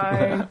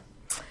 So,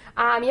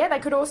 they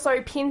could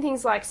also pin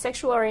things like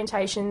sexual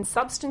orientation,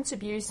 substance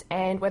abuse,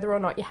 and whether or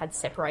not you had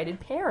separated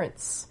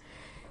parents.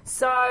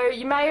 So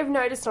you may have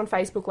noticed on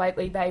Facebook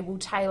lately they will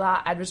tailor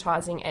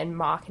advertising and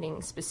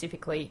marketing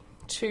specifically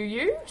to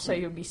you. So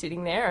you'll be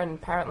sitting there and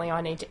apparently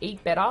I need to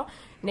eat better,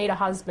 need a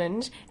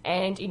husband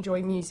and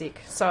enjoy music.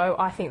 So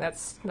I think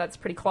that's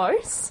pretty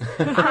close.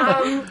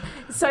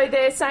 So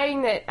they're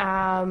saying that,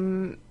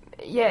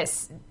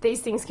 yes,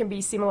 these things can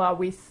be similar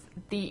with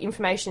the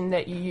information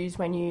that you use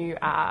when you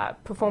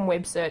perform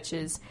web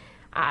searches,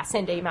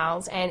 send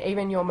emails and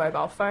even your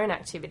mobile phone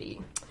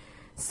activity.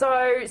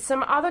 So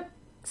some other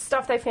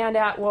stuff they found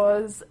out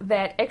was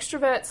that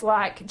extroverts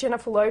like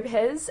Jennifer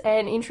Lopez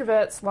and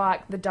introverts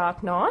like The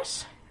Dark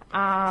Knight,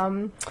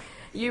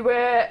 you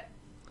were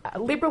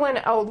liberal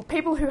and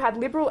people who had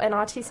liberal and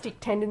artistic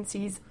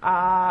tendencies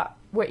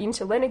were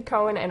into Leonard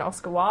Cohen and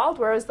Oscar Wilde,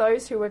 whereas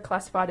those who were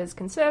classified as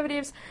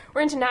conservatives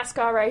were into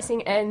NASCAR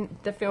racing and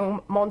the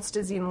film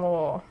Monsters in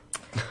Law.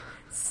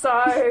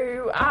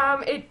 So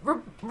it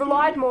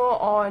relied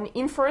more on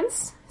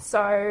inference.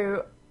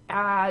 So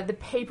the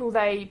people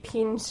they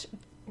pinned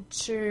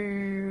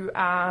to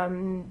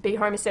be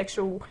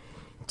homosexual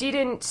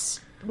didn't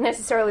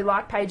necessarily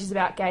like pages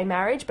about gay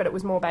marriage, but it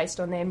was more based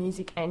on their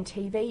music and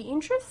TV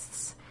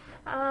interests.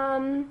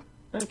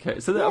 Okay,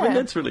 so I mean,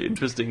 that's really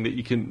interesting that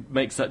you can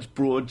make such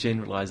broad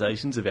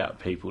generalisations about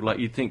people. Like,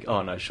 you'd think,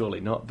 oh, no,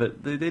 surely not.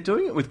 But they're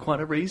doing it with quite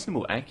a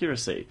reasonable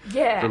accuracy for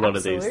a lot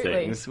of these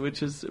things,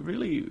 which is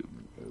really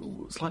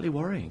slightly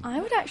worrying. I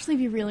would actually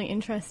be really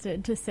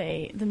interested to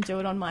see them do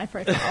it on my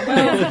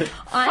profile.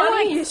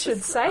 Funny you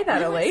should say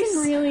that, Elise.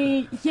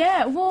 Really,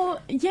 yeah.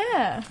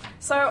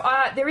 So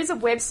there is a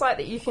website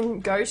that you can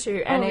go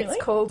to, and it's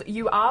called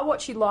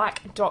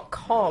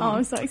youarewhatyoulike.com. Oh,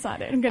 I'm so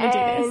excited. I'm going to do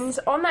this.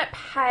 And on that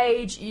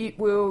page, you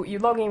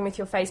log in with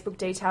your Facebook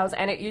details,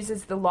 and it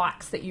uses the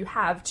likes that you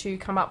have to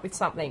come up with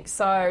something.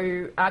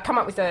 So come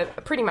up with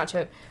pretty much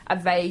a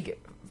vague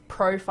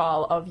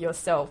profile of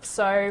yourself.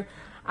 So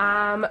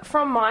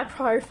From my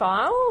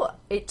profile,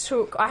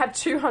 I have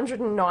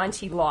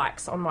 290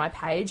 likes on my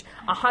page.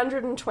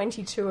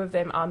 122 of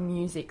them are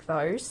music,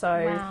 though. So,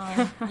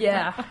 Wow.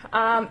 yeah.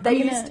 They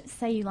You're used going to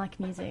say you like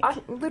music. a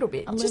little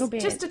bit. A little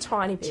bit. Just a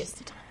tiny bit.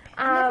 Just a tiny bit.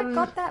 I never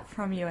got that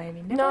from you,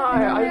 Amy. No,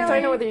 I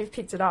don't know whether you've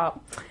picked it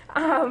up.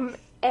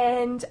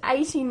 And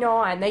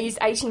 89, they used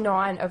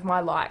 89 of my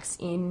likes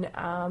in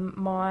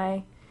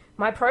my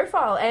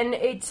profile. And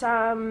it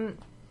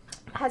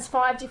has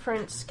 5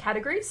 different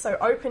categories. So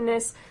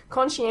openness,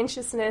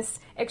 conscientiousness,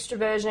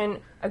 extroversion,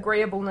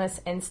 agreeableness,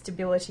 and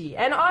stability.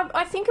 And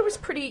I think it was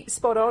pretty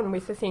spot on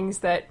with the things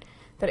that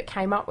it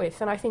came up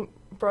with. And I think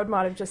Brod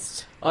might have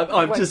just...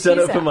 I've just done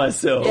it for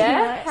myself.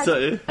 Yeah?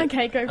 So,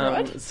 Okay, go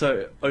Rod.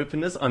 so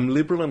openness. I'm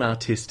liberal and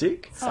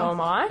artistic. So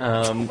am I.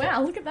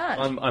 Wow, look at that.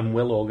 I'm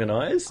well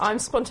organised. I'm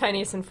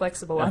spontaneous and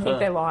flexible. I think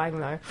they're lying,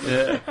 though.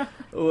 Yeah.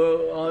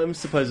 Well, I'm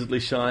supposedly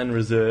shy and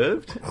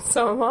reserved.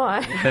 So am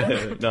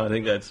I. No, I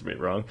think that's a bit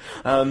wrong.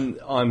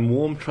 I'm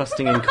warm,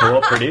 trusting, and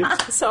cooperative.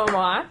 So am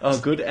I. Oh,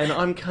 good. And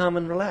I'm calm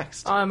and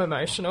relaxed. I'm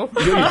emotional.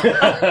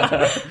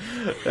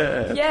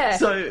 Yeah.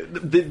 So,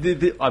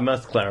 I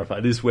must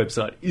clarify, this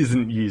website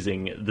isn't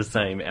using the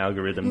same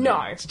algorithm.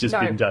 No, It's just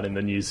no. been done in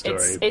the news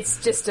story.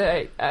 It's just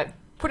a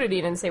put it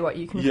in and see what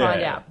you can Yeah.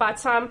 find out. But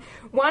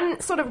one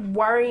sort of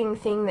worrying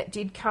thing that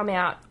did come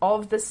out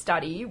of the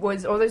study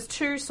was, or there's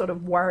 2 sort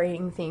of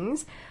worrying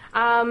things.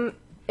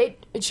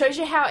 It shows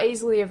you how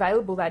easily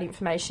available that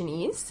information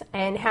is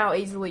and how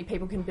easily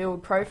people can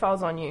build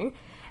profiles on you.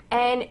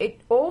 And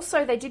it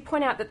also, they did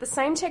point out that the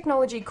same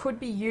technology could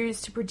be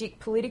used to predict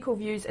political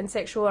views and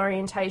sexual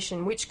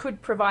orientation, which could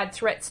provide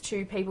threats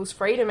to people's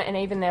freedom and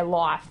even their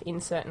life in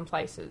certain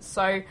places.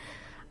 So,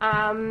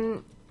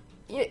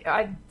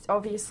 I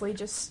obviously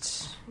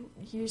just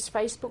used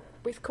Facebook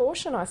with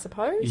caution, I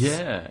suppose.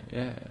 Yeah.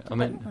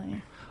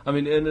 Definitely. I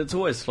mean, and it's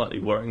always slightly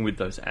worrying with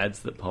those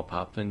ads that pop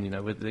up, and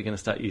whether they're going to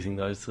start using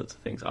those sorts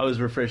of things. I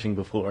was refreshing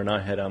before, and I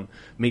had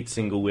meet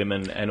single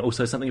women, and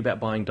also something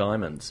about buying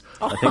diamonds.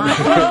 I think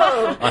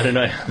I don't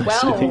know. How much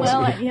Well, you think-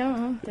 Well,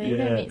 yeah, there you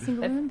Yeah. go. Meet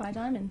single women, buy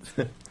diamonds.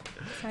 That's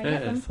how you get yeah,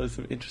 them. so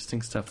some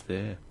interesting stuff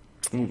there.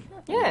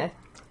 Yeah.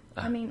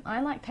 I mean, I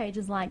like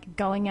pages like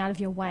going out of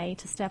your way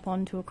to step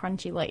onto a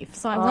crunchy leaf.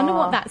 So I wonder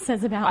what that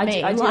says about I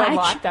me. did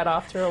like that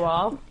after a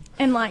while.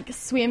 And like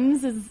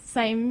swims is the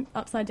same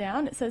upside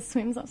down. It says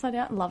swims upside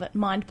down. Love it.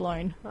 Mind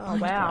blown. Oh,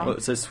 wow. Oh,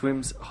 so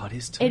swims. Oh, it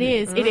is too. It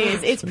is. It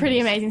is. It's pretty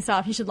amazing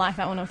stuff. You should like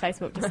that one on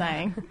Facebook. Just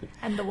saying.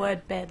 And the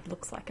word bed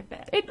looks like a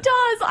bed. It does.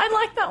 I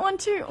like that one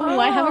too. Oh,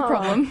 I have a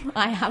problem.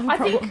 I have a I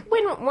problem. think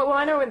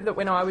I know that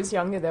when I was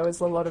younger, there was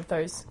a lot of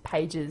those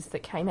pages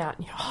that came out,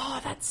 and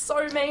that's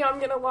so me, I'm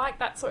going to like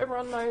that so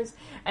everyone knows.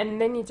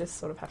 And then you just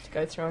sort of have to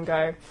go through and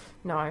go,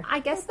 no. I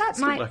guess that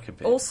look might like a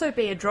bed. also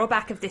be a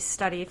drawback of this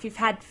study. If you've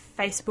had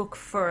Facebook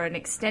for an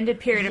extended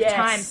period of Yes.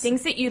 time,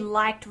 things that you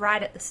liked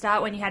right at the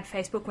start when you had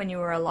Facebook when you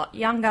were a lot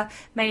younger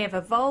may have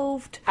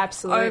evolved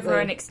Absolutely. over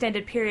an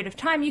extended period of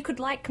time. You could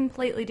like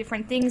completely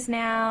different things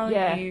now.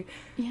 Yeah. You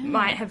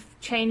might have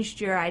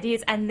changed your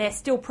ideas, and they're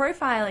still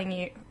profiling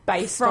you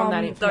Based from on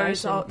that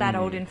those information. that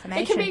old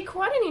information. It can be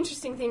quite an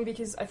interesting thing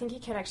because I think you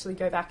can actually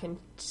go back and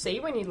see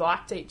when you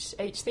liked each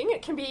thing.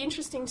 It can be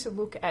interesting to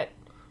look at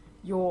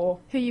your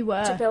Who you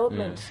were.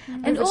 development.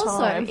 And over also,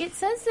 time. it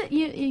says that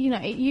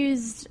it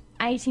used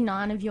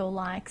 89 of your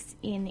likes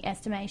in the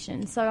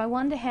estimation. So I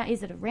wonder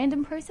is it a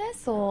random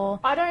process or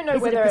I don't know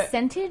is whether it a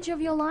percentage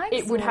of your likes?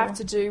 it would or- have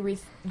to do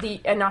with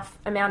the enough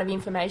amount of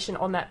information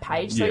on that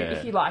page. So Yeah.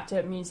 if you liked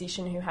a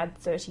musician who had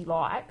 30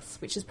 likes,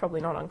 which is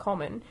probably not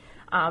uncommon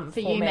for for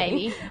you, me.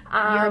 maybe.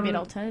 You're a bit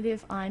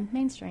alternative. I'm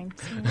mainstream.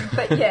 So.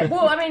 But yeah,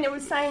 well, I mean, it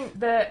was saying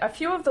a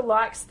few of the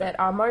likes that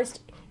are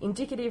most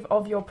indicative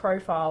of your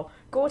profile: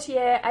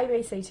 Gautier,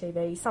 ABC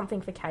TV, Something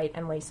for Kate,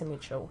 and Lisa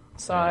Mitchell.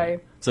 So,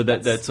 So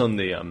that's on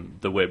the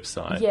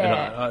website.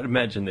 Yeah. And I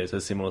imagine there's a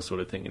similar sort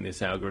of thing in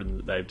this algorithm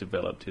that they've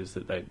developed. Is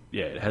that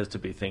it has to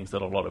be things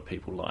that a lot of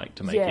people like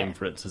to make Yeah.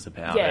 inferences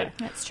about Yeah. it.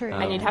 That's true.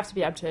 and you'd have to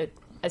be able to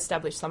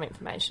establish some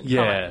information. from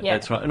Yeah, it.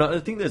 that's right. And I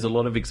think there's a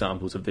lot of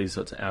examples of these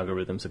sorts of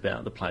algorithms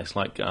about the place.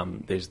 Like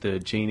there's the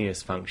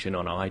Genius function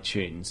on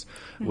iTunes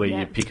where Yeah.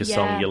 you pick a Yeah.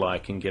 song you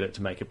like and get it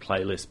to make a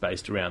playlist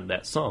based around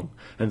that song.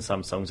 And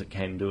some songs it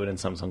can do it and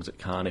some songs it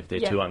can't if they're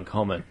Yeah. too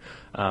uncommon.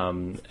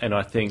 And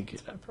I think...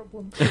 No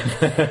problem.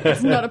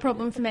 It's not a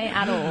problem for me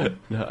at all.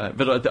 No,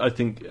 but I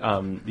think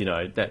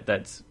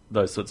that's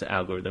those sorts of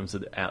algorithms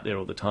are out there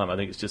all the time. I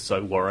think it's just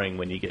so worrying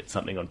when you get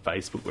something on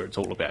Facebook where it's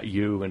all about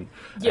you and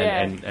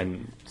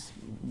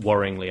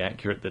worryingly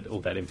accurate that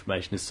all that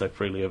information is so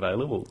freely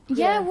available.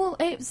 Yeah, well,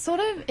 it's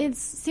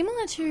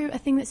similar to a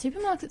thing that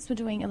supermarkets were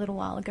doing a little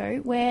while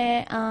ago,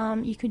 where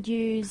you could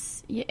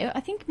use. I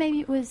think maybe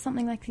it was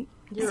something like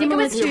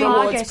similar it was your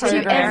rewards to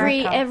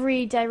program.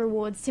 everyday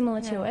rewards,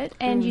 similar to it,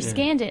 and you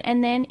scanned it,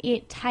 and then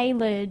it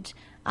tailored.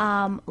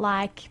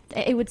 Like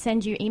it would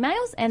send you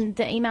emails, and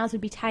the emails would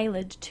be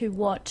tailored to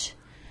what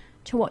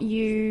to what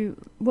you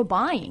were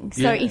buying.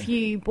 So Yeah. if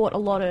you bought a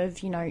lot of,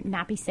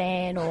 nappy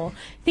sand or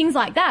things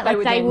like that, They like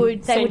would they then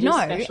would send you know,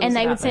 specials and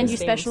they about would send those you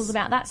specials things.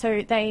 about that.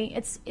 So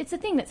it's a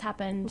thing that's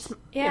happened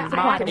Yeah, for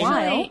I quite a while.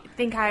 actually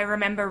think I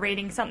remember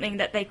reading something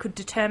that they could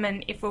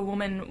determine if a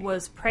woman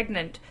was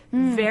pregnant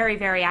very,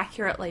 very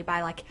accurately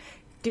by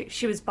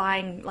she was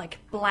buying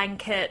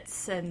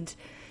blankets and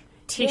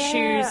tissues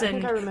Yeah, I think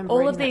and I remember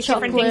all of reading these that.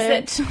 different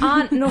things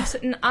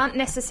that aren't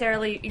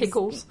necessarily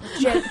Pickles.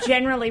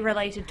 generally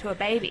related to a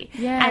baby.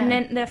 Yeah. And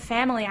then the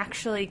family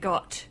actually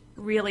got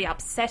really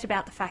upset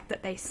about the fact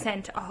that they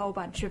sent a whole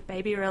bunch of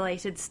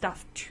baby-related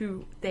stuff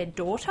to their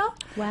daughter.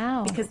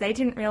 Wow. Because they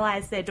didn't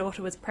realise their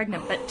daughter was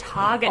pregnant, but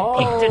Target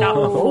picked it up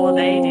before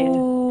they did.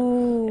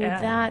 Oh,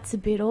 Yeah. that's a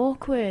bit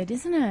awkward,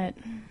 isn't it?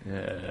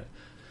 Yeah.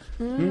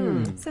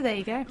 So there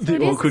you go. The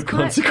It is, awkward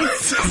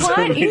consequences. It's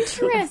quite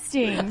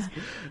interesting.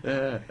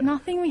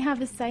 Nothing we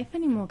have is safe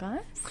anymore,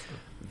 guys.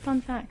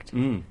 Fun fact.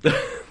 There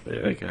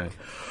we go.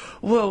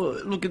 Well,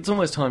 look, it's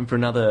almost time for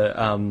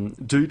another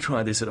Do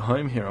Try This at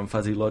Home here on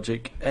Fuzzy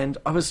Logic. And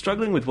I was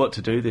struggling with what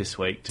to do this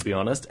week, to be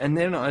honest. And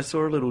then I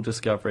saw a little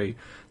discovery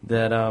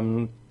that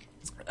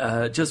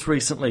just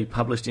recently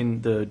published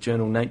in the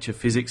journal Nature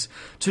Physics,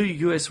 2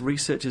 US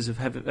researchers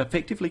have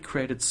effectively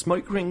created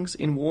smoke rings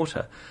in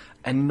water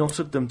and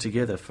knotted them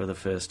together for the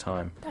first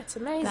time. That's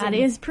amazing. That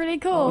is pretty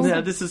cool.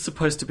 Now, this is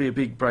supposed to be a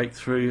big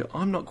breakthrough.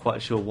 I'm not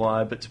quite sure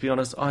why, but to be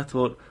honest, I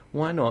thought,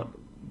 why not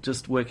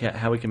just work out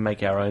how we can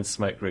make our own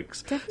smoke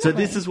rings? So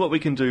Definitely. this is what we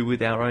can do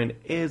with our own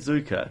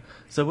Airzuka.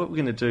 So what we're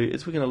going to do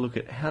is we're going to look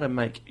at how to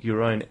make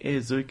your own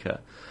Airzuka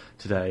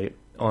today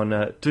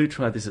on Do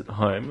Try This at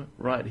Home,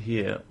 right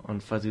here on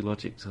Fuzzy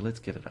Logic. So let's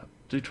get it up.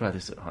 Do try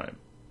this at home.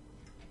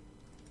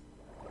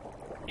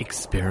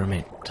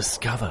 Experiment,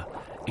 discover,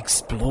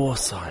 explore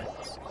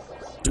science.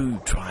 Do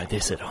try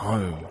this at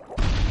home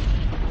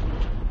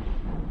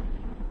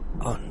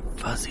on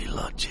Fuzzy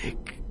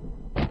Logic.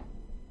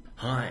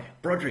 Hi,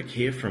 Broderick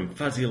here from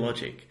Fuzzy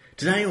Logic.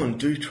 Today on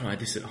Do Try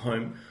This at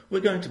Home, we're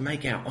going to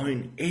make our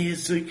own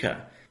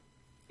Airzuka.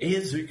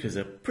 Airzukas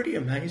are pretty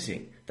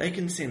amazing. They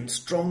can send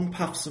strong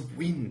puffs of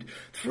wind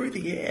through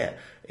the air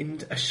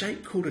in a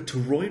shape called a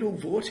toroidal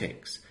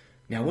vortex.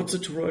 Now, what's a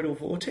toroidal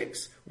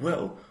vortex?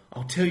 Well,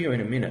 I'll tell you in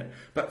a minute.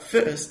 But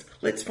first,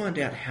 let's find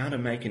out how to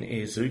make an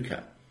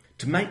Airzuka.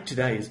 To make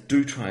today's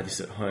Do Try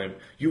This at Home,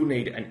 you'll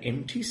need an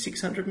empty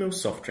 600ml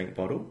soft drink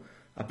bottle,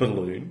 a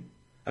balloon,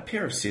 a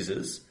pair of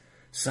scissors,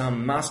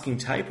 some masking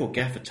tape or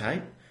gaffer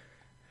tape,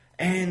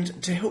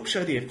 and to help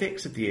show the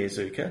effects of the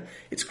Airzuka,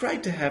 it's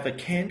great to have a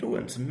candle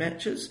and some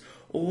matches,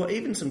 or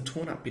even some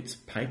torn up bits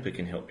of paper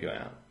can help you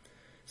out.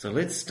 So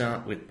let's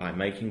start by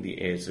making the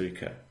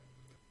Airzuka.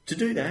 To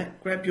do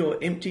that, grab your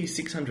empty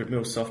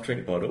 600ml soft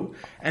drink bottle,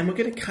 and we're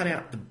going to cut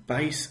out the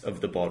base of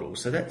the bottle.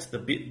 So that's the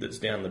bit that's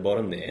down the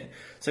bottom there.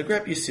 So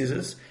grab your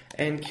scissors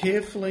and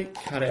carefully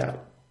cut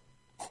out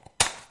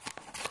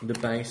the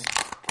base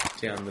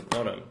down the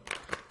bottom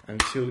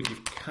until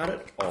you've cut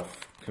it off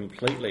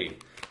completely.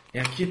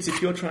 Now kids,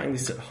 if you're trying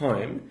this at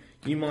home,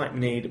 you might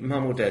need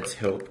mum or dad's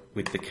help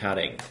with the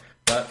cutting.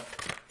 But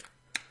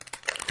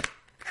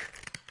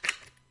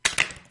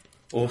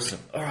awesome.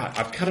 Alright,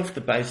 I've cut off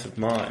the base of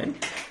mine,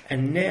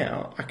 and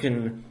now I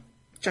can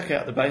chuck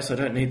out the base. I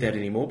don't need that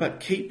anymore, but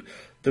keep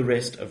the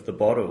rest of the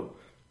bottle.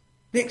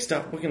 Next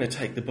up, we're going to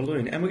take the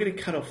balloon and we're going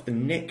to cut off the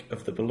neck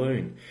of the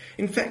balloon.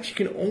 In fact, you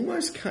can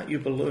almost cut your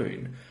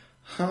balloon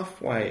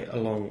halfway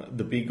along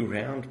the big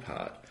round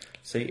part,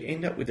 so you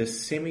end up with a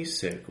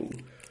semicircle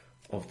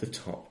of the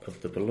top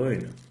of the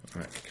balloon.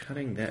 Alright,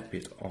 cutting that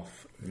bit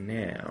off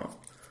now.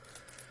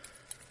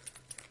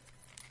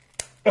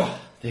 Oh,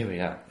 there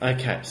we are.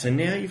 Okay, so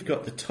now you've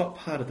got the top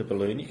part of the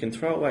balloon. You can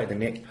throw away the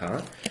neck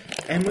part,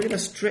 and we're going to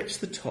stretch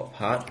the top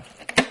part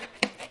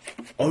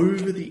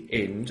over the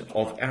end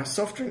of our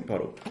soft drink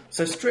bottle.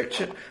 So stretch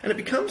it, and it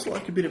becomes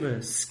like a bit of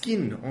a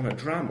skin on a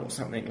drum or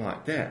something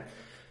like that.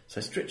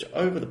 So stretch it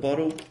over the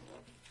bottle.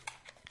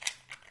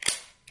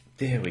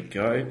 There we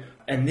go.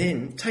 And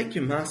then take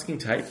your masking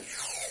tape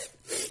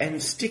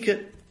and stick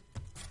it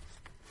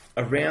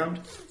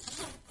around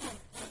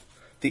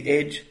the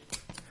edge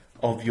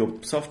of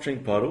your soft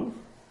drink bottle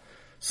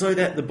so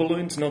that the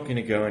balloon's not going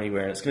to go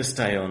anywhere and it's going to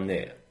stay on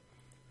there.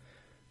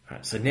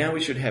 Alright, so now we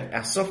should have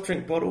our soft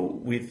drink bottle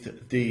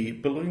with the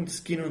balloon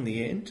skin on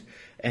the end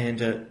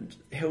and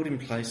held in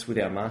place with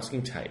our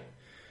masking tape.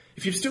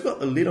 If you've still got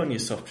the lid on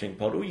your soft drink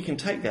bottle, you can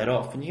take that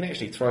off and you can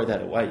actually throw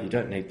that away. You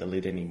don't need the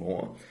lid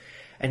anymore.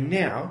 And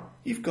now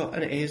you've got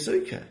an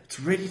Airzuka. It's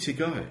ready to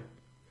go.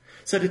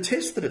 So to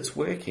test that it's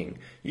working,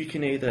 you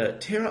can either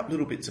tear up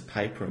little bits of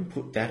paper and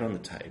put that on the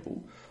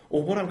table,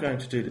 or what I'm going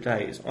to do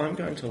today is I'm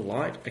going to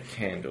light a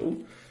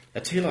candle.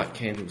 A tea light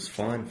candle is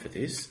fine for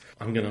this.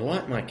 I'm going to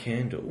light my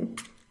candle.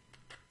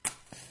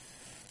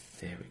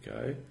 There we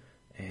go.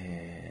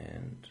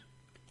 And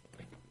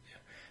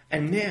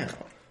now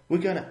we're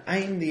going to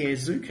aim the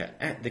Airzuka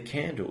at the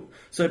candle.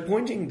 So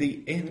pointing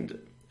the end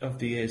of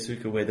the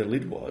Airzuka where the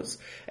lid was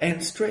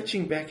and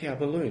stretching back our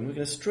balloon. We're going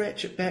to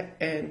stretch it back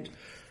and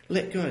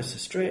let go. So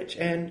stretch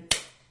and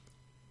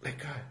let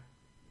go.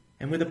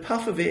 And with a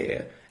puff of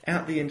air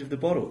out the end of the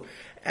bottle,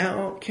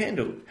 our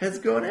candle has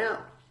gone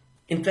out.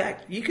 In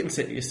fact, you can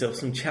set yourself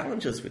some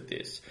challenges with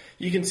this.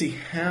 You can see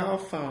how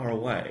far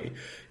away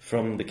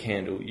from the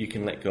candle you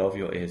can let go of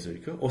your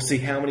Airzuka, or see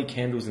how many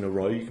candles in a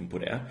row you can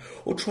put out,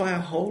 or try a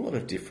whole lot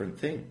of different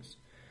things.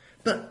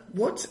 But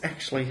what's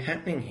actually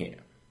happening here?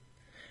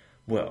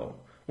 Well,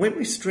 when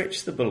we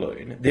stretch the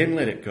balloon, then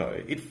let it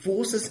go, it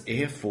forces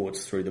air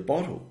forwards through the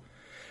bottle.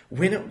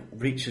 When it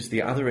reaches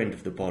the other end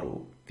of the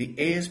bottle, the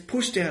air is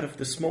pushed out of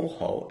the small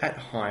hole at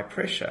high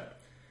pressure.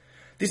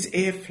 This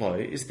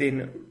airflow is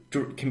then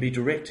can be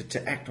directed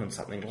to act on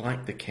something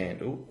like the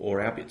candle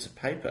or our bits of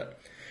paper,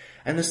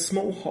 and the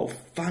small hole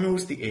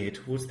funnels the air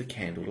towards the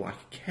candle like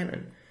a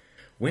cannon.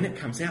 When it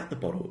comes out the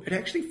bottle, it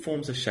actually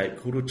forms a shape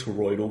called a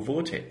toroidal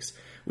vortex,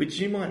 which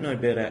you might know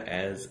better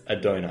as a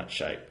donut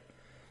shape.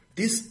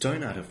 This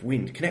donut of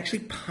wind can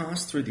actually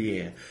pass through the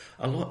air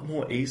a lot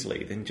more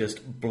easily than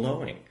just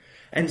blowing.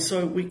 And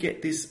so we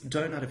get this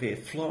donut of air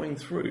flowing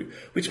through,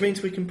 which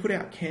means we can put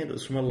out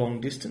candles from a long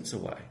distance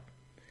away.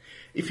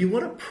 If you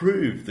want to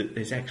prove that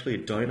there's actually a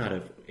donut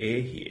of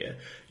air here,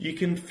 you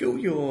can fill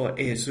your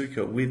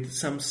Airzuka with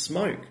some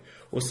smoke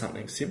or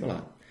something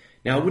similar.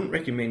 Now, I wouldn't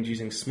recommend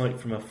using smoke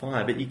from a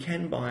fire, but you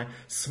can buy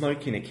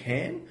smoke in a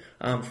can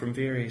from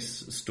various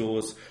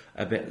stores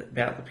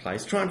about the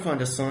place. Try and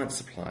find a science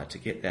supplier to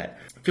get that.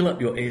 Fill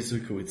up your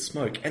Airzuka with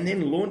smoke and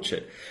then launch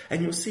it,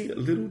 and you'll see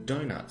little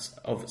donuts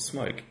of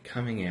smoke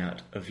coming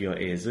out of your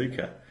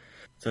Airzuka.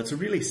 So it's a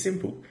really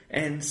simple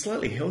and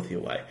slightly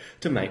healthier way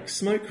to make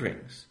smoke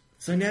rings.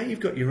 So now you've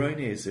got your own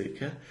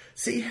Airzuka.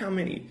 See how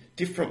many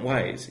different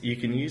ways you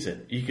can use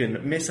it. You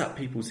can mess up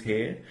people's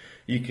hair,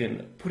 you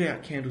can put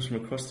out candles from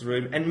across the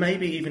room, and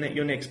maybe even at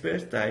your next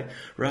birthday,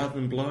 rather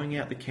than blowing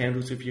out the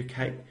candles of your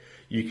cake,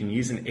 you can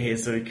use an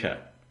Airzuka.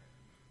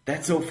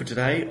 That's all for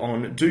today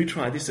on Do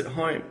Try This at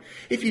Home.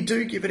 If you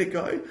do give it a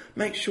go,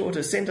 make sure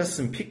to send us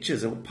some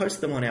pictures or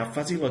post them on our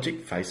Fuzzy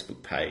Logic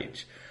Facebook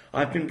page.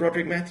 I've been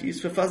Broderick Matthews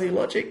for Fuzzy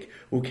Logic.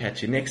 We'll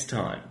catch you next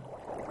time.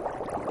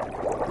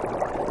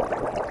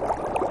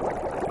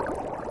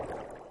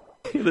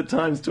 The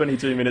time's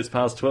 22 minutes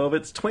past 12.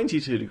 It's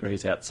 22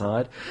 degrees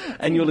outside,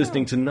 and you're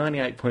listening to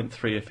 98.3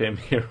 FM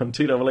here on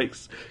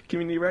 2XX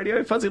Community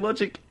Radio. Fuzzy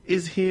Logic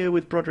is here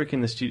with Broderick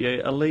in the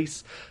studio.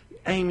 Elise,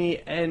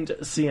 Amy and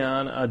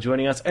Sian are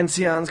joining us, and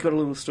Sian's got a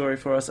little story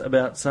for us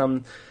about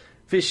some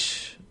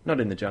fish, not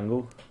in the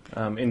jungle,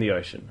 in the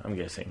ocean, I'm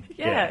guessing.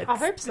 Yeah, I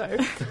hope so.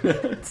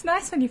 It's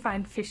nice when you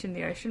find fish in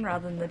the ocean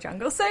rather than the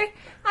jungle. So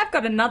I've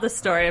got another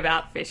story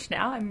about fish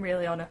now. I'm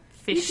really on a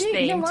fish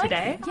theme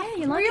today. Yeah,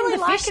 you're really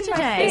the fish liking my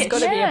today. There's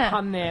got to be a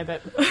pun there,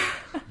 but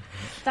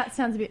That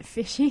sounds a bit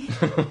fishy.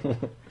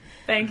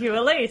 Thank you,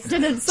 Elise.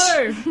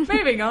 So,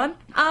 moving on.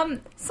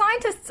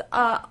 Scientists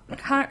are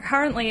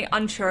currently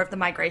unsure of the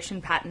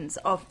migration patterns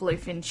of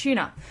bluefin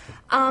tuna.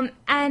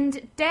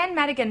 And Dan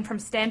Madigan from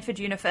Stanford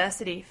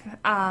University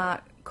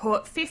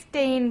caught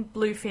 15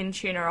 bluefin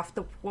tuna off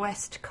the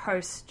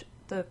coast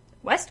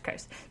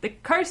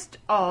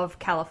of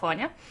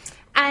California,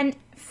 and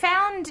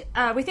found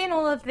within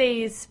all of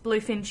these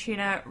bluefin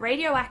tuna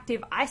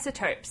radioactive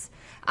isotopes,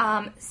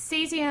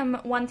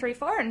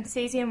 cesium-134 and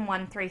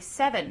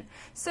cesium-137.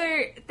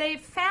 So they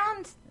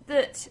found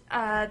that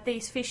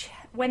these fish,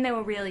 when they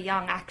were really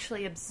young,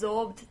 actually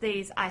absorbed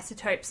these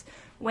isotopes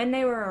when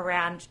they were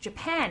around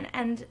Japan.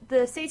 And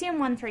the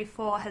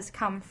cesium-134 has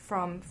come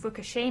from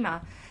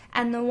Fukushima,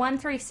 and the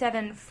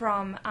 137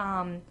 from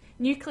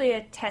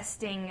nuclear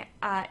testing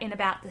in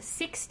about the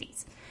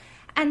 60s.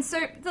 And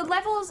so the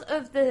levels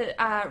of the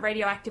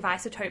radioactive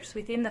isotopes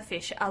within the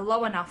fish are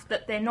low enough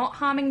that they're not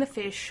harming the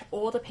fish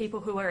or the people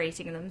who are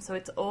eating them, so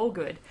it's all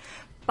good.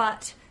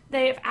 But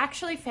they've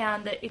actually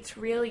found that it's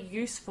really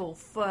useful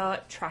for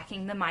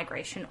tracking the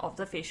migration of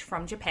the fish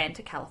from Japan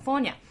to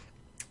California.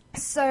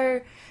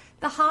 So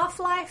the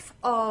half-life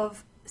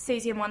of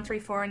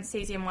cesium-134 and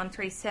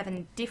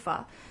cesium-137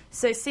 differ.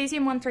 So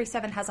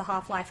cesium-137 has a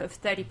half-life of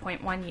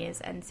 30.1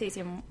 years and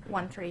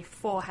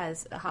cesium-134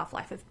 has a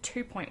half-life of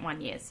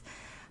 2.1 years.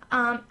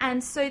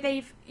 And so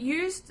they've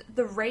used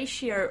the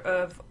ratio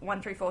of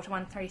 134 to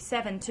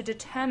 137 to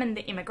determine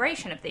the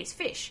immigration of these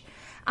fish.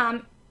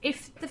 And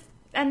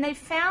they've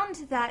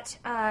found that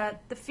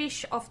the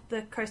fish off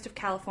the coast of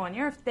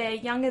California, if they're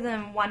younger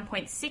than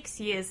 1.6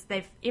 years,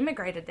 they've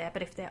immigrated there,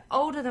 but if they're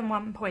older than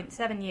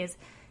 1.7 years,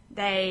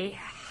 they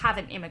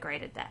haven't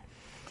immigrated there.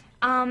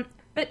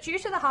 But due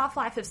to the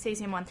half-life of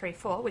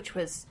cesium-134, which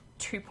was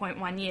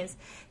 2.1 years,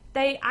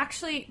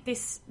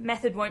 this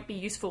method won't be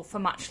useful for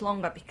much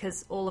longer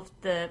because all of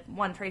the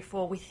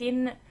 134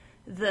 within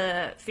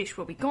the fish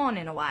will be gone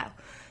in a while.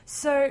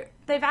 So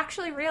they've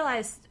actually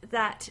realised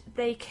that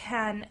they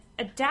can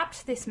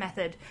adapt this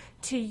method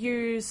to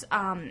use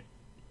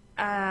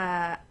other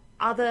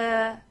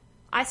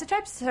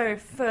isotopes, so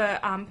for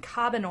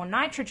carbon or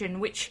nitrogen,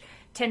 which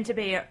tend to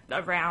be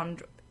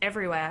around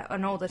everywhere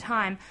and all the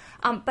time,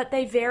 but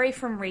they vary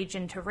from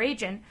region to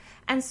region.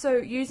 And so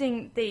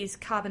using these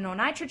carbon or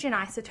nitrogen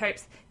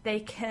isotopes, they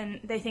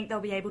think they'll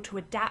be able to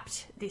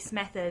adapt this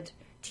method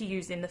to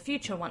use in the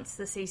future once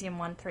the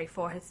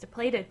cesium-134 has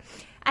depleted.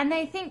 And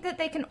they think that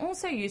they can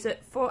also use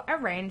it for a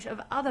range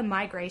of other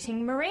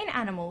migrating marine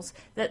animals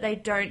that they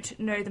don't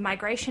know the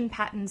migration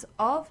patterns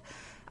of.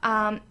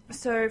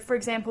 So, for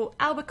example,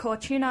 albacore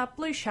tuna,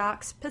 blue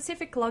sharks,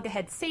 Pacific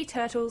loggerhead sea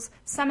turtles,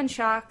 salmon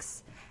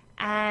sharks,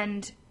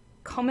 and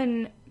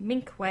common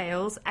minke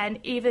whales, and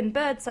even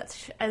birds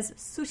such as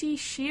sooty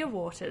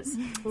shearwaters.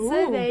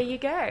 So there you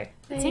go.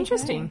 It's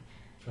interesting.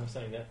 Try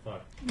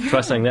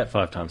saying that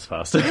 5 times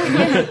faster.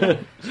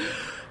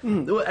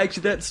 Well,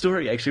 actually, that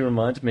story actually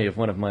reminded me of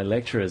one of my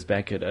lecturers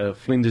back at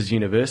Flinders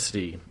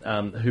University,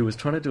 who was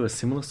trying to do a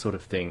similar sort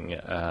of thing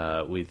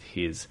with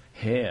his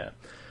hair.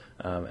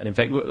 And in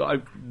fact,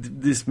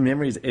 this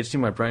memory is etched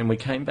in my brain. We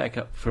came back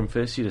up from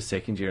first year to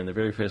second year, and the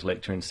very first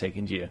lecture in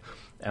second year,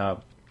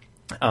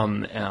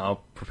 our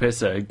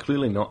professor had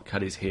clearly not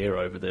cut his hair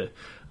over the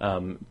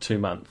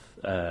 2-month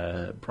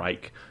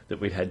break that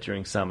we'd had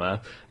during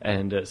summer,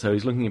 and so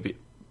he's looking a bit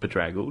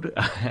bedraggled,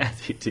 as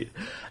he did.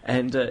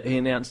 And he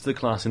announced to the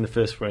class in the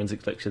first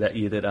forensics lecture that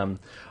year that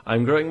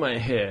I'm growing my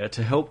hair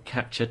to help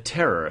capture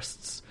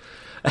terrorists.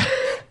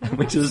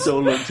 We just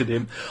all looked at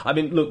him. I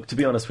mean, look, to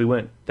be honest, we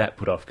weren't that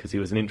put off because he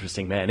was an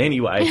interesting man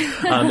anyway,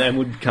 and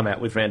would come out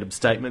with random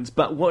statements.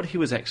 But what he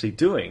was actually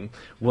doing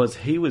was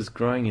he was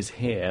growing his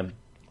hair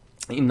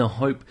in the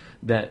hope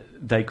that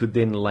they could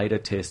then later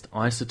test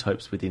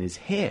isotopes within his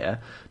hair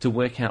to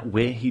work out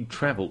where he'd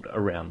travelled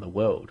around the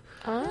world.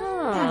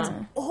 That's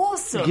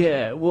awesome.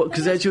 Yeah, well,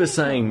 because as you were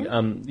saying,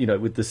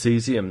 with the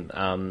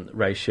cesium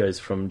ratios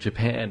from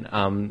Japan,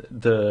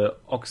 the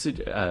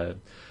oxygen...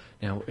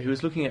 Now, he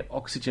was looking at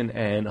oxygen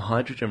and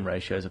hydrogen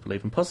ratios, I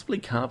believe, and possibly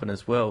carbon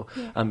as well,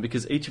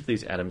 because each of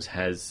these atoms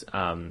has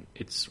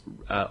its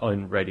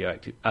own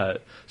radioactive...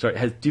 it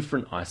has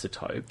different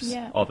isotopes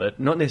of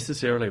it, not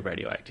necessarily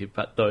radioactive,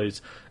 but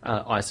those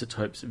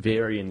isotopes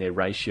vary in their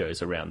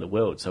ratios around the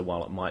world. So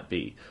while it might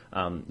be,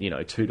 2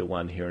 to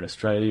 1 here in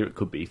Australia, it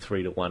could be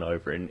 3 to 1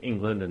 over in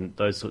England, and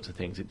those sorts of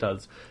things. It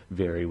does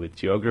vary with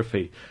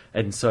geography.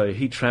 And so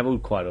he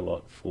travelled quite a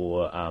lot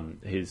for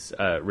his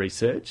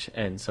research,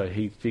 and so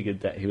he figured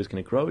that he was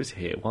going to grow his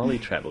hair while he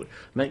travelled,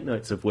 make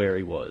notes of where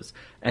he was,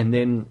 and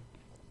then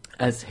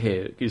as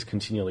hair is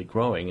continually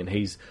growing, and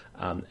he's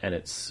and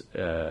its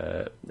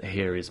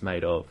hair is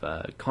made of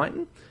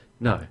chitin?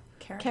 No.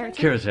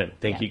 Keratin.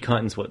 Thank you.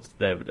 Chitin's what's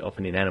they're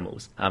often in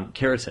animals.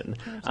 Keratin.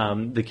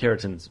 The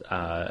keratin's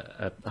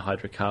a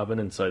hydrocarbon,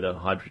 and so the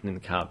hydrogen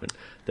and the carbon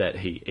that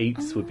he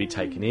eats would be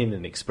taken in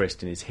and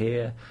expressed in his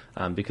hair,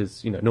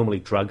 because normally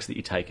drugs that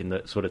you take and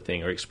that sort of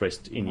thing are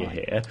expressed in your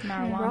hair.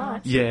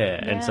 Marijuana. Yeah,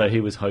 and so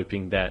he was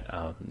hoping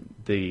that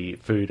the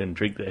food and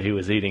drink that he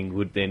was eating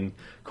would then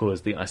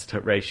cause the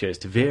isotope ratios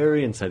to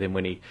vary, and so then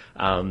when he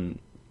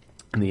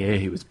and the air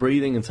he was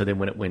breathing, and so then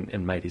when it went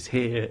and made his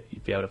hair,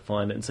 you'd be able to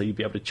find it, and so you'd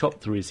be able to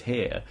chop through his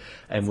hair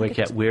and work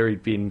out where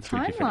he'd been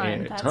through different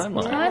areas.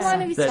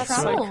 Timeline of his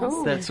travels.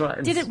 Cool. That's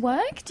right. Did it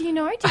work? Do you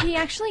know? Did he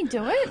actually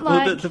do it?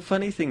 Well, the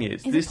funny thing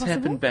is this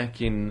happened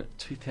back in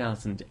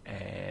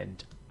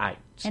 2008.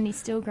 And he's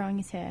still growing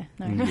his hair.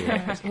 No.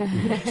 Yeah.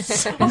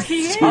 Oh,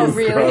 he is? Oh,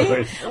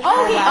 really? Oh,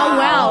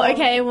 wow.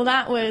 Okay, well,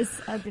 that was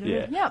a bit of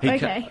a... Yeah,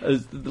 okay.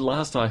 The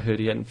last I heard,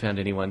 he hadn't found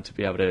anyone to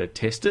be able to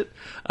test it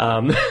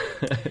and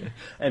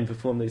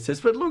perform these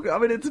tests. But look, I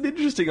mean, it's an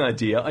interesting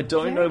idea. I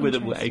don't know whether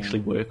it will actually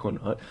work or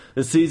not.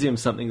 The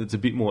cesium's something that's a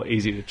bit more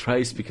easy to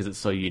trace because it's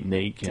so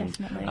unique.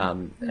 Definitely.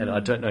 And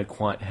I don't know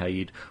quite how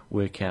you'd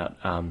work out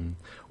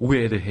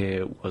where the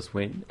hair was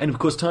when. And, of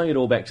course, tying it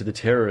all back to the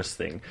terrorist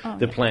thing,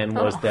 the plan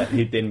was that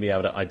he'd then be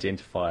able to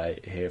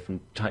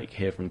take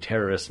hair from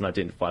terrorists and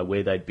identify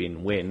where they'd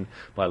been when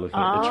by looking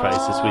at the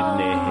traces within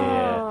their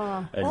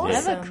hair. And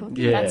awesome.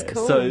 Yeah, That's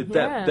cool. so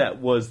that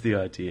was the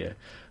idea.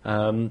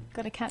 Got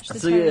to catch the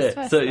terrorists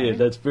first. So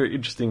that's very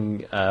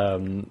interesting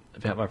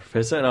about my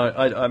professor, and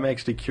I'm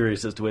actually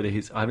curious as to whether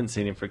I haven't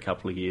seen him for a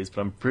couple of years,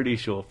 but I'm pretty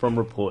sure from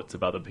reports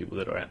of other people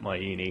that are at my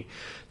uni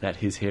that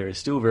his hair is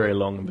still very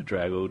long and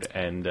bedraggled,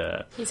 and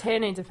his hair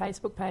needs a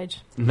Facebook page.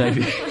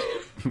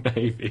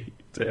 Maybe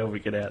to help me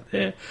get out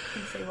there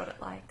and see what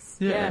it likes.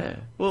 Yeah.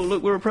 Well,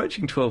 look, we're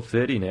approaching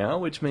 12:30 now,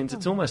 which means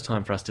it's almost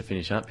time for us to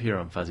finish up here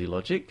on Fuzzy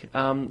Logic.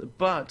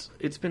 But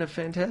it's been a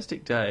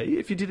fantastic day.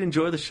 If you did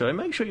enjoy the show,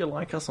 make sure you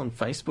like us on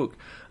Facebook.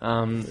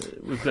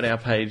 We've got our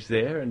page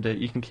there, and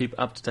you can keep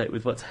up to date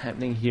with what's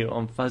happening here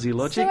on Fuzzy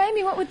Logic. So,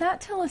 Amy, what would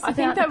that tell us about I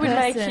think that the would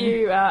make person?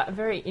 you a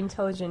very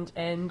intelligent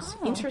and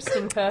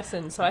interesting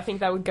person. So I think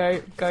that would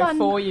go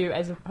for you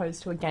as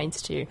opposed to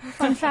against you.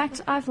 Fun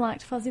fact, I've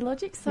liked Fuzzy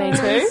Logic, so Me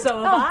too. too.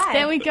 So have I.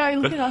 There we go.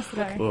 Look at us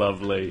go.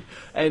 Lovely.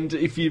 And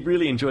if you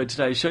really enjoyed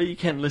today's show, you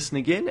can listen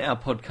again. Our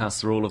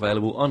podcasts are all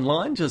available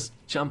online. Just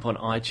jump on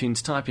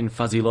iTunes, type in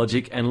Fuzzy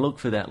Logic, and look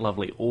for that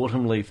lovely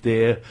autumn leaf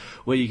there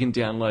where you can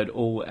download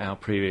all our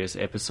previous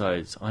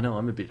episodes. I know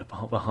I'm a bit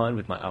behind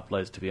with my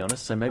uploads, to be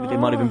honest, so maybe there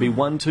might even be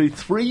 1, 2,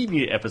 3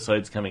 new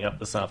episodes coming up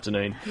this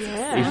afternoon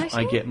if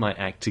I get my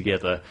act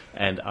together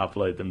and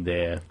upload them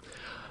there.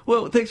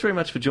 Well, thanks very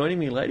much for joining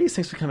me, ladies.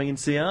 Thanks for coming in,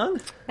 Sian.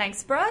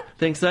 Thanks, Brad.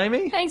 Thanks,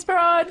 Amy. Thanks,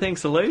 Brod.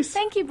 Thanks, Elise.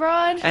 Thank you,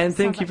 Brod. And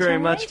thank you very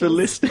much for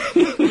listening.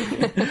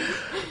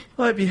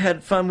 I hope you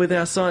had fun with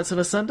our Science on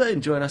a Sunday,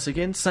 and join us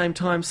again, same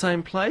time,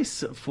 same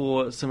place,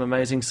 for some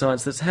amazing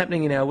science that's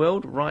happening in our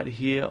world right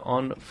here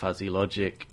on Fuzzy Logic.